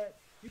mind into that.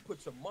 You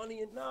put your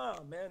money in. Nah,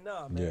 man.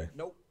 Yeah.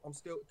 Nope. I'm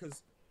still,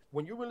 because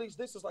when you release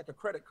this, it's like a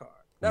credit card.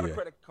 Not a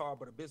credit card,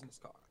 but a business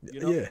card. You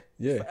know?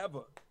 Yeah.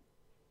 Forever.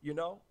 You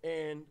know?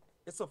 And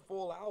it's a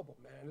full album,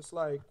 man. It's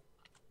like,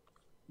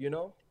 you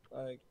know,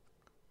 like,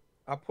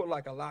 I put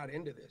like a lot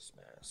into this,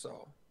 man.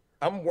 So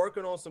I'm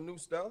working on some new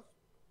stuff,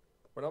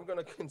 but I'm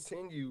gonna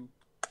continue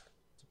to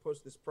push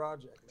this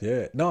project, man.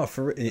 Yeah, no,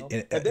 for you know?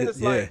 And then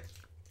it's like,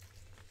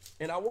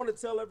 and I want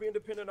to tell every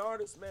independent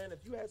artist, man, if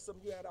you had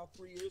something you had out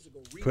 3 years ago,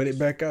 put it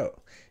back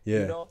out. Yeah,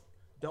 you know,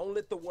 don't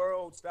let the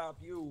world stop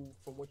you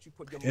from what you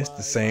put your mind. It's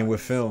the same with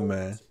film,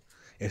 man.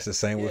 It's the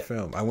same with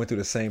film. I went through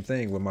the same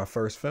thing with my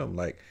first film,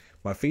 like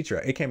my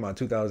feature. It came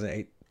out in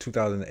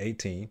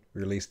 2018,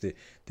 released it.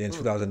 Then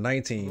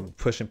 2019,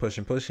 pushing.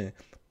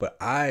 But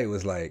I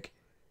was like,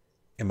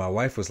 and my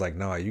wife was like,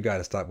 "No, you got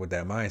to stop with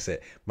that mindset."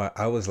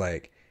 I was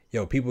like,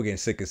 "Yo, people getting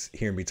sick of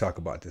hearing me talk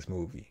about this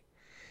movie."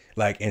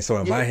 Like, and so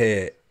in my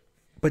head,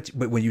 but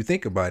when you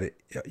think about it,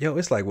 yo,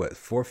 it's like what,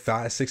 4,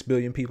 5, 6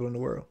 billion people in the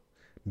world,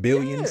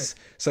 billions.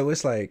 So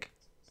it's like,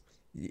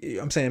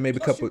 I'm saying maybe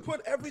a couple. You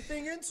put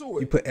everything into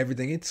it. You put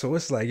everything into. So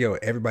it's like, yo,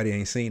 everybody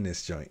ain't seen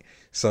this joint.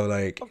 So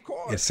like,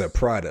 it's a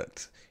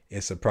product.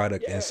 It's a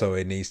product, and so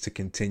it needs to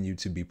continue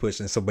to be pushed.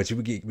 And so, but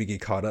we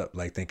get caught up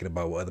like thinking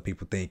about what other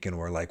people thinking,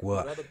 or like,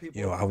 well,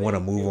 you know, I want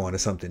to move on to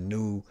something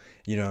new.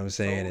 You know what I'm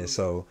saying? And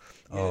so,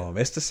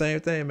 it's the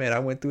same thing, man. I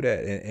went through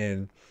that,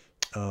 and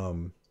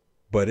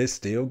but it's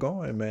still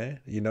going, man.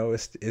 You know,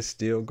 it's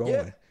still going.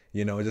 Yeah.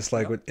 You know, just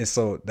like and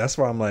so that's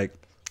why I'm like,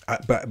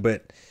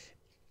 but.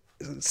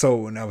 So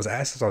when I was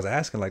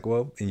asking like,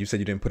 well, and you said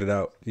you didn't put it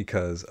out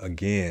because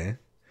again.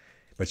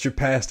 But you're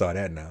past all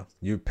that now.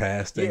 You're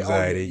past the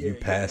anxiety. You're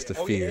past the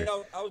fear.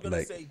 I was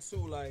gonna say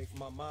too, like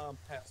my mom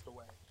passed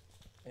away.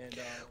 And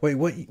wait,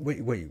 what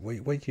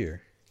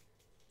year?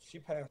 She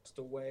passed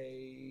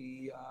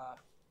away.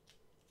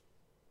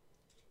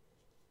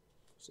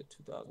 Was it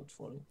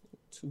 2020?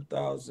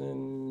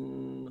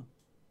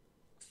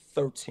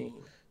 2013.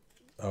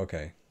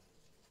 Okay.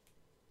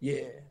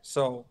 Yeah.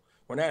 So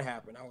when that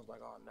happened, I was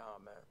like, oh nah,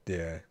 man.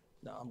 Yeah.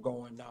 Nah, I'm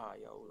going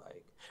yo.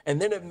 Like, and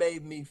then it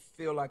made me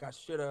feel like I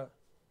should have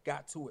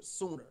got to it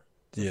sooner.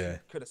 Yeah.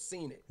 Could have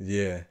seen it.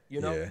 Yeah.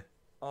 You know? Yeah.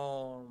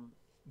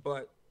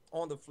 But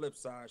on the flip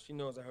side, she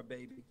knows that her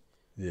baby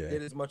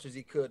did as much as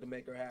he could to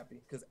make her happy.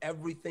 Because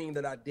everything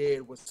that I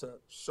did was to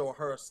show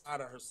her a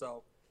side of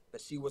herself that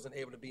she wasn't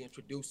able to be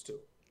introduced to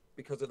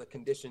because of the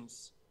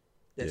conditions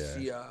that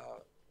she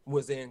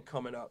was in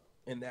coming up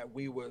and that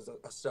we was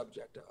a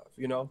subject of,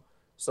 you know?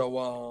 So,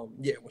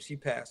 when she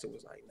passed, it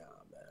was like, nah,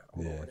 man,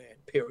 I'm going in,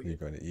 period.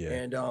 And,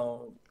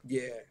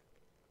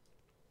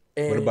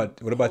 And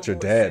what about your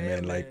dad,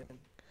 man? Like,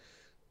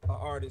 an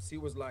artist, he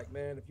was like,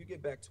 man, if you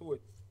get back to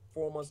it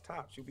 4 months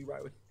tops, you'll be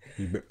right with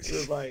it. He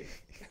was like,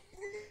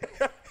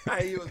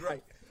 he was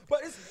right.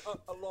 But it's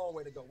a long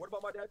way to go. What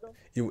about my dad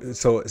though?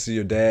 So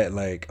your dad,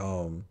 like,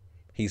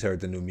 he's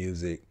heard the new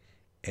music,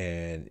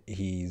 and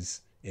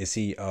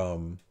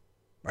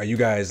are you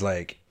guys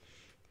like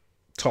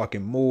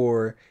talking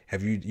more?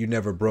 Have you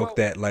never broke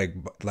that like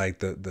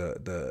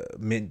the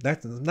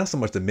not so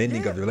much the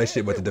mending of the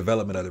relationship, but the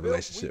development of the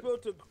relationship?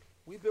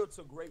 We built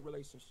a great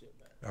relationship,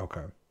 man.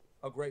 Okay.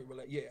 A great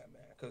relationship,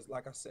 man. Because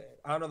like I said,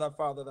 honor thy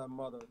father, thy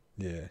mother.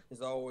 Yeah.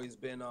 Has always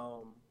been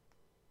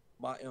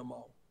my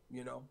MO.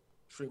 You know,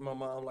 treat my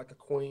mom like a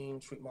queen,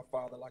 treat my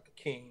father like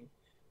a king,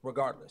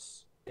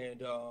 regardless. And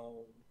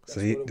so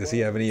does he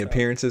have any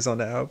appearances on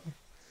the album?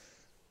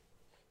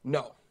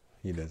 No.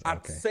 He does. I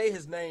say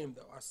his name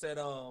though. I said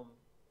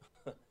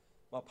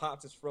My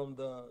pops is from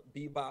the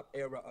bebop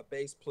era, a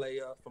bass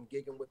player from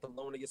gigging with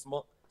Thelonious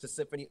Monk to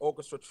symphony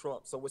orchestra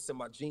trump. So it's in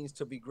my genes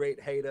to be great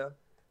hater.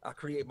 I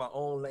create my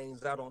own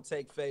lanes. I don't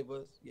take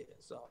favors. Yeah,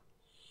 so.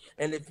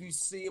 And if you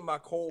see my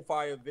Cold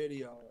Fire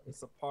video,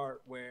 it's a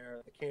part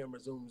where the camera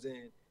zooms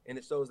in and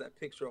it shows that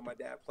picture of my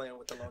dad playing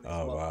with Thelonious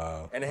Monk.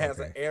 Wow. And it has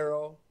an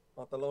arrow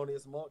on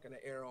Thelonious Monk and an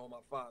arrow on my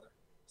father.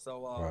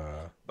 So,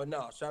 but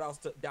no, shout outs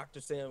to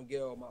Dr. Sam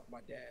Gill, my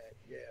dad.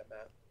 Yeah, man.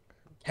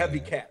 Heavy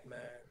cat, man.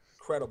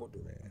 Incredible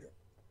dude.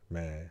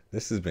 Man,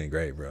 this has been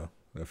great, bro.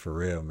 For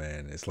real,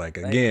 man. It's like,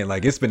 again,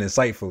 like it's been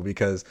insightful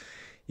because,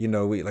 you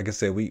know, we, like I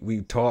said,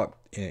 we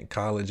talked in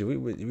college. We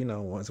would, you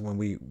know, once when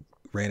we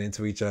ran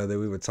into each other,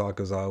 we would talk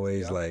as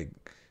always, like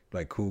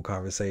cool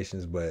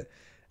conversations, but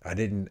I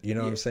didn't, you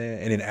know what I'm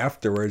saying? And then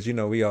afterwards, you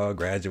know, we all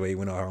graduate,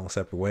 went our own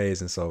separate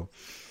ways. And so,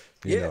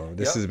 you know,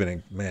 this has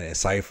been, man,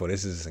 insightful.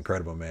 This is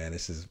incredible, man.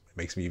 This is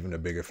makes me even a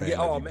bigger fan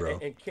of you, bro.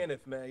 And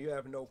Kenneth, man, you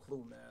have no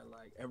clue, man.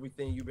 Like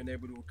everything you've been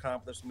able to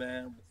accomplish,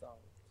 man, with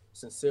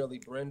sincerely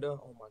Brenda.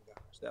 Oh my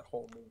gosh, that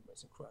whole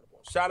movement's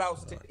incredible. Shout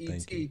outs to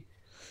E.T.,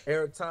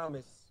 Eric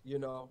Thomas, you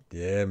know.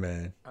 Yeah,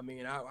 man. I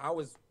mean, I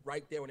was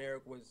right there when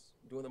Eric was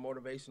doing the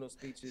motivational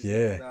speeches.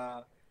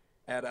 Yeah.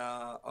 At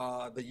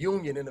the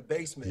Union in the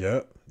basement.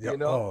 Yep. You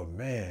know? Oh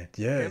man.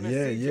 Yeah.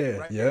 Right?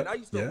 Yeah. And I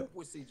used to hoop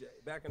with CJ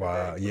back in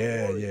the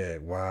Yeah. day.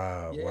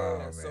 Wow.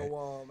 Man.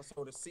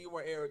 So to see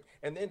where Eric,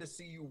 and then to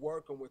see you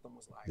working with him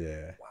was like,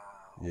 wow.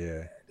 Yeah.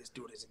 Man, this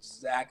dude is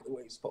exactly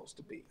what he's supposed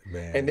to be.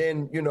 Man. And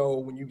then, you know,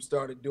 when you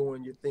started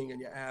doing your thing in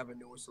your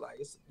avenue, it's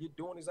like you're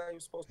doing exactly what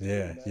you're supposed to do.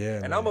 Man. Yeah.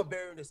 And man. I'm a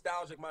very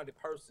nostalgic minded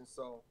person,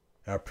 so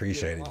I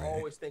appreciate it, man. I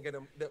always think of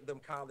them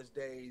college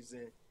days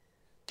and,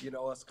 you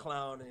know, us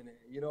clowning and,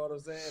 you know what I'm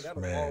saying?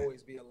 That'll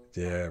always be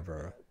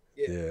bro.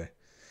 Yeah.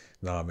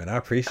 No, man, I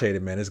appreciate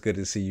it, man. It's good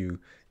to see you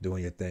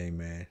doing your thing,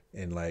 man.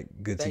 And like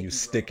good to you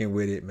sticking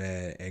with it,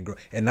 man,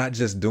 and not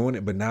just doing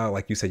it, but now,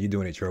 like you said, you're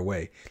doing it your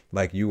way.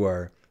 Like you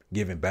are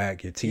giving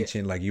back, you're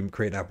teaching, like you're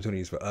creating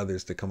opportunities for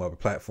others to come up with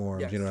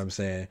platforms, you know what I'm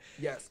saying?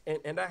 Yes.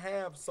 And I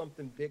have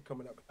something big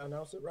coming up. Can I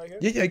announce it right here?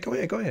 Yeah, go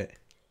ahead.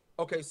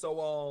 Okay,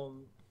 so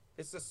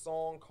it's a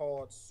song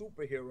called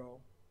Superhero,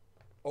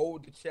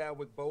 ode to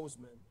Chadwick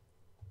Boseman,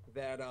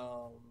 that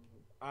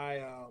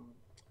I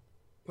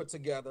put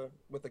together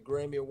with a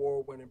Grammy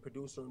Award-winning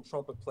producer and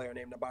trumpet player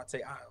named Nabate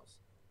Isles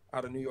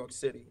out of New York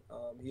City.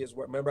 He is,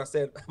 remember I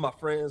said my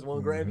friends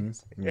won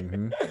Grammys?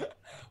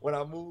 When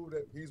I moved,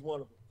 he's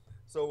one of them.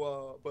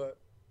 So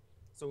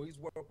he's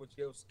worked with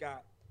Jill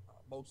Scott,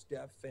 Mos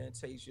Def,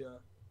 Fantasia,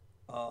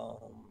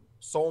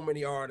 so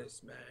many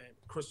artists, man.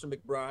 Christian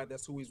McBride,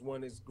 that's who he's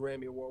won his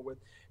Grammy Award with.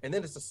 And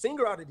then it's a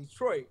singer out of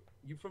Detroit.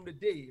 You from the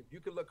D. If you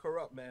could look her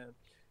up, man.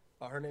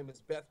 Her name is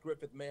Beth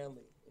Griffith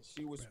Manley. And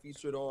she was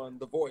featured on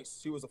The Voice.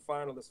 She was a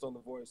finalist on The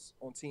Voice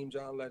on Team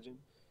John Legend.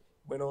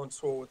 Went on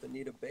tour with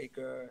Anita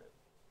Baker.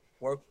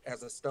 Worked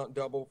as a stunt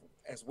double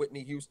as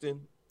Whitney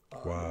Houston.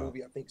 The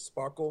movie, I think,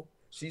 Sparkle.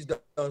 She's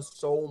done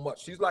so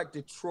much. She's like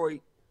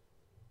Detroit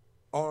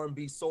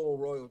R&B soul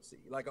royalty,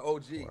 like an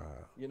OG,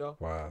 you know?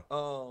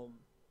 Wow.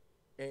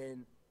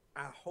 And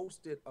I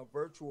hosted a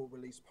virtual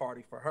release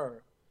party for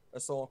her, a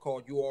song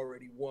called You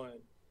Already Won,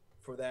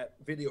 for that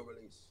video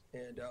release.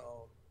 And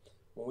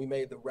when we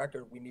made the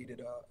record, we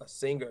needed a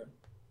singer.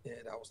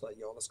 And I was like,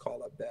 yo, let's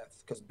call up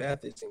Beth. Because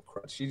Beth is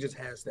incredible. She just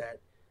has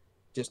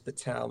just the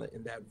talent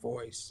and that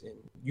voice. And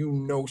you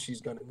know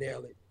she's going to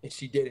nail it. And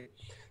she did it.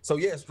 So,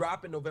 yeah, it's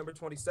dropping November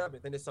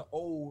 27th. And it's an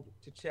ode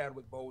to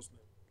Chadwick Boseman.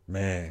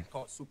 Man. It's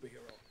called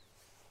Superhero.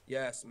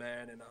 Yes,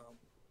 man. And,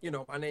 you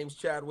know, my name's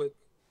Chadwick.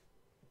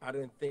 I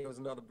didn't think there was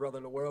another brother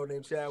in the world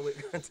named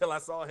Chadwick until I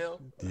saw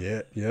him.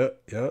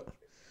 Yep.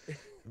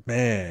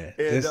 Man.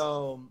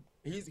 And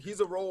he's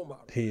a role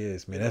model. He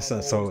is, man. That's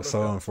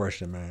so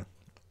unfortunate, man.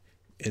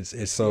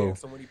 It's so. Yeah,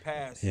 so when he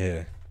passed.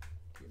 Yeah.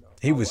 You know,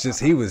 he was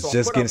just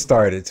getting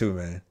started too,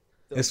 man.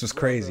 This was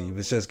crazy. He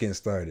was just getting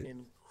started.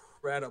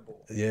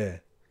 Incredible. Yeah.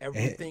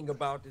 Everything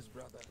about this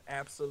brother,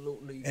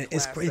 absolutely. And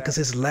it's great because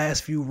his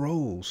last few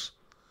roles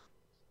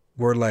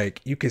were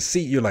like, you could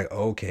see, you're like,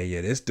 okay, yeah,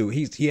 this dude,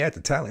 he had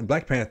the talent.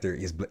 Black Panther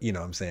is, you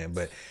know what I'm saying?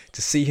 But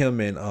to see him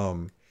in,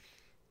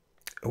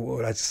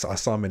 I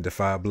saw him in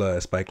Defy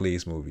Blood, Spike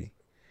Lee's movie.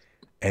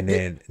 And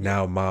then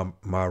now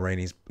Ma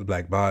Rainey's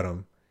Black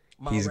Bottom,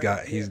 he's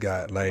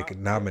got like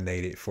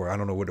nominated for, I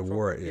don't know what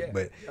award,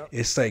 but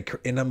it's like,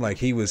 and I'm like,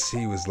 he was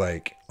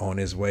like on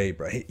his way,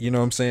 bro. You know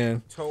what I'm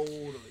saying?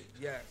 Totally.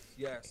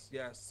 Yes.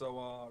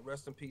 So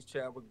rest in peace,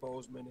 Chadwick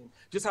Boseman, and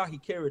just how he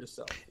carried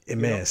himself. And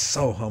man,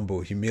 so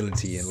humble,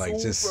 humility, and like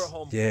just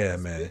humble. Yeah,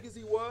 as man. Big as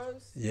he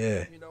was,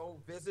 yeah, you know,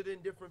 visiting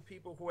different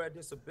people who had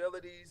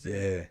disabilities.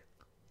 Yeah,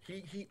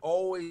 he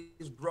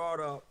always brought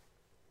up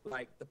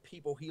like the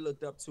people he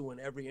looked up to in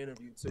every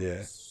interview too.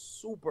 Yeah,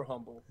 super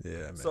humble. Yeah,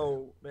 man.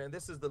 So man,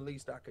 this is the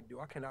least I could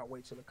do. I cannot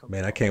wait till it comes.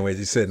 Man, I can't wait.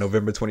 You said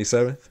November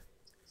 27th.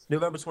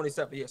 November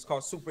 27th. Yeah, it's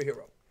called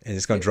Superhero. And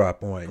it's gonna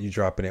drop on. You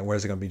dropping it?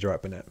 Where's it gonna be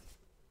dropping at?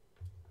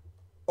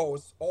 Oh,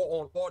 it's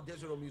all on all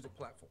digital music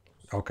platforms.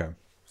 Okay.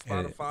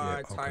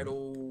 Spotify,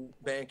 Tidal,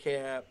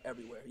 Bandcamp,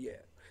 everywhere. Yeah.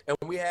 And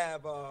we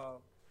have a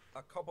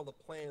couple of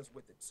plans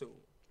with it too.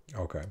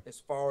 Okay. As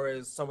far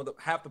as some of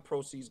half the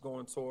proceeds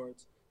going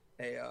towards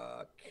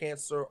a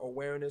cancer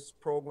awareness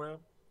program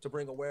to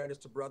bring awareness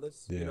to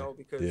brothers, you know,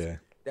 because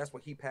that's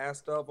what he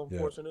passed of,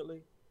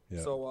 unfortunately.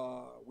 Yeah.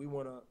 So we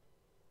want to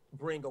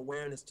bring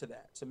awareness to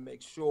that, to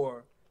make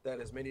sure that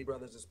as many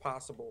brothers as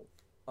possible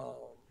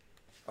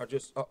are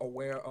just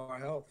aware of our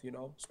health, you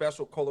know,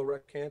 special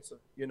colorectal cancer,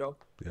 you know.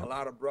 A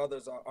lot of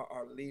brothers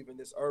are leaving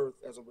this earth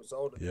as a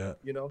result of that,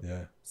 you know.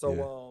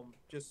 So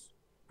just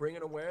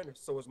bringing awareness.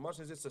 So as much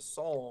as it's a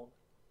song,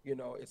 you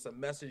know, it's a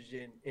message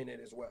in it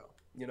as well,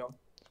 you know.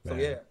 So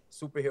yeah,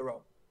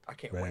 superhero. I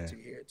can't wait to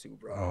hear it too,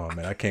 bro. Oh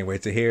man, I can't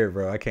wait to hear it,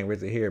 bro. I can't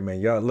wait to hear it,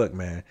 man. Y'all, look,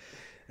 man.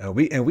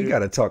 We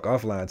gotta talk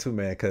offline too,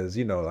 man, because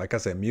you know, like I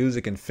said,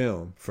 music and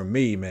film for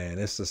me, man,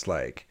 it's just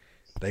like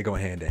they go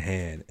hand in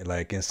hand.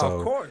 Like, and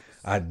so of course.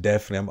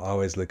 I'm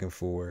always looking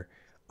for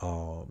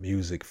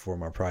music for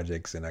my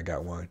projects, and I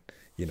got one.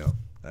 You know,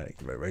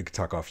 we can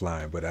talk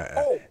offline, but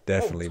I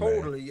definitely,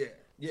 totally, man.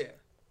 Yeah,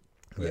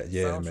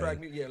 soundtrack,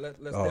 man. Yeah, let's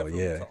definitely talk,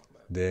 man.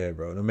 Yeah,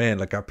 bro. No, man,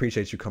 like I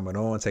appreciate you coming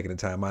on, taking the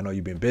time. I know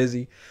you've been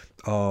busy.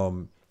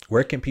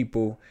 Where can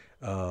people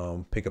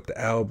pick up the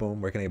album?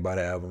 Where can they buy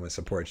the album and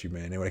support you,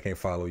 man? And where they can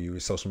follow you,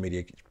 social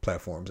media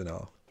platforms and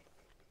all?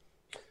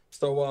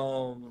 So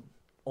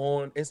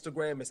on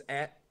Instagram it's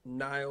at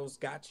Niles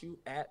Got You,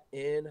 at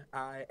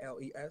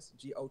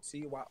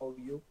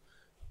NILESGOTYOU.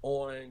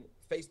 On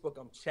Facebook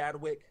I'm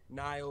Chadwick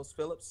Niles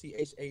Phillips,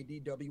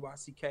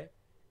 CHADWYCK,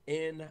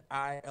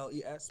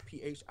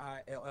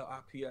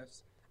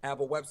 NILESPHILLIPS. I have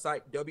a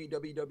website,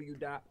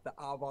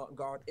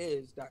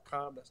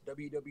 www.theavantgardeis.com. That's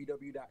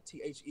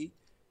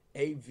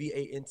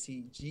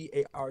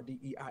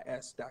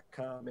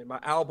www.theavantgardeis.com. And my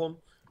album,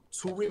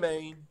 To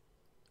Remain,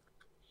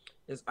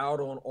 is out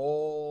on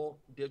all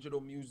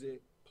digital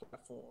music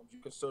platforms. You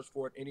can search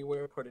for it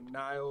anywhere, put in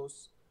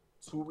Niles,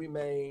 To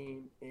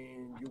Remain,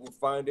 and you will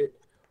find it.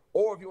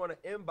 Or if you want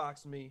to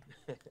inbox me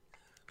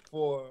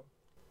for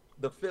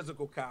the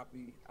physical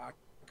copy, I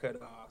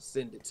could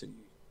send it to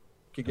you.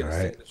 Could get a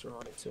signature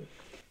on it too.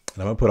 And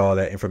I'm gonna put all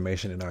that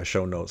information in our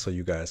show notes so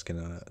you guys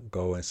can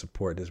go and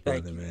support this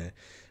brother, man.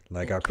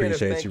 Like, I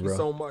appreciate Kenneth, you, bro. Thank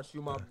you so much.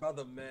 You my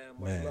brother, man.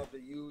 Much love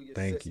to you, your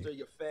sister,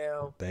 your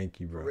fam.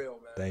 Thank you, bro. For real,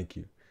 man. Thank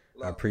you.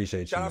 Love. I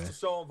appreciate Shout you, out man. to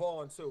Sean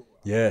Vaughn too.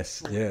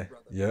 Yes, yeah.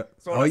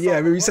 So oh yeah, I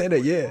remember you saying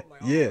that. Yeah,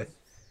 like,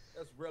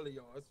 that's really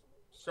yours.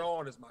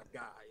 Sean is my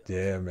guy.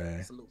 Yeah, man.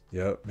 Absolutely.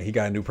 Yep. He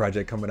got a new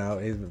project coming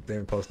out. He's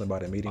been posting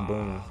about it, Meeting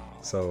Boom.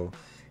 So,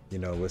 you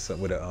know, with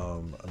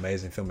an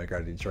amazing filmmaker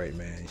out of Detroit,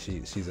 man.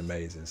 She's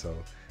amazing. So,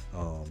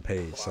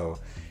 Paige. Wow. So,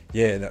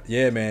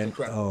 yeah, man.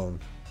 Incredible.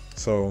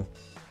 So,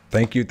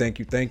 thank you,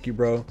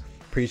 bro.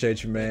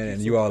 Appreciate you, man.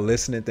 And you all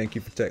listening. Thank you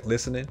for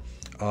listening.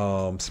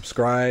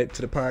 Subscribe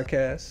to the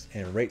podcast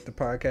and rate the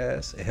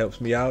podcast. It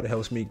helps me out. It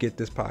helps me get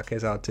this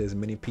podcast out to as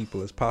many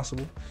people as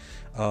possible.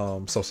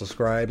 So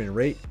subscribe and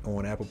rate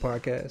on Apple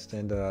Podcasts,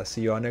 and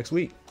see y'all next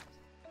week.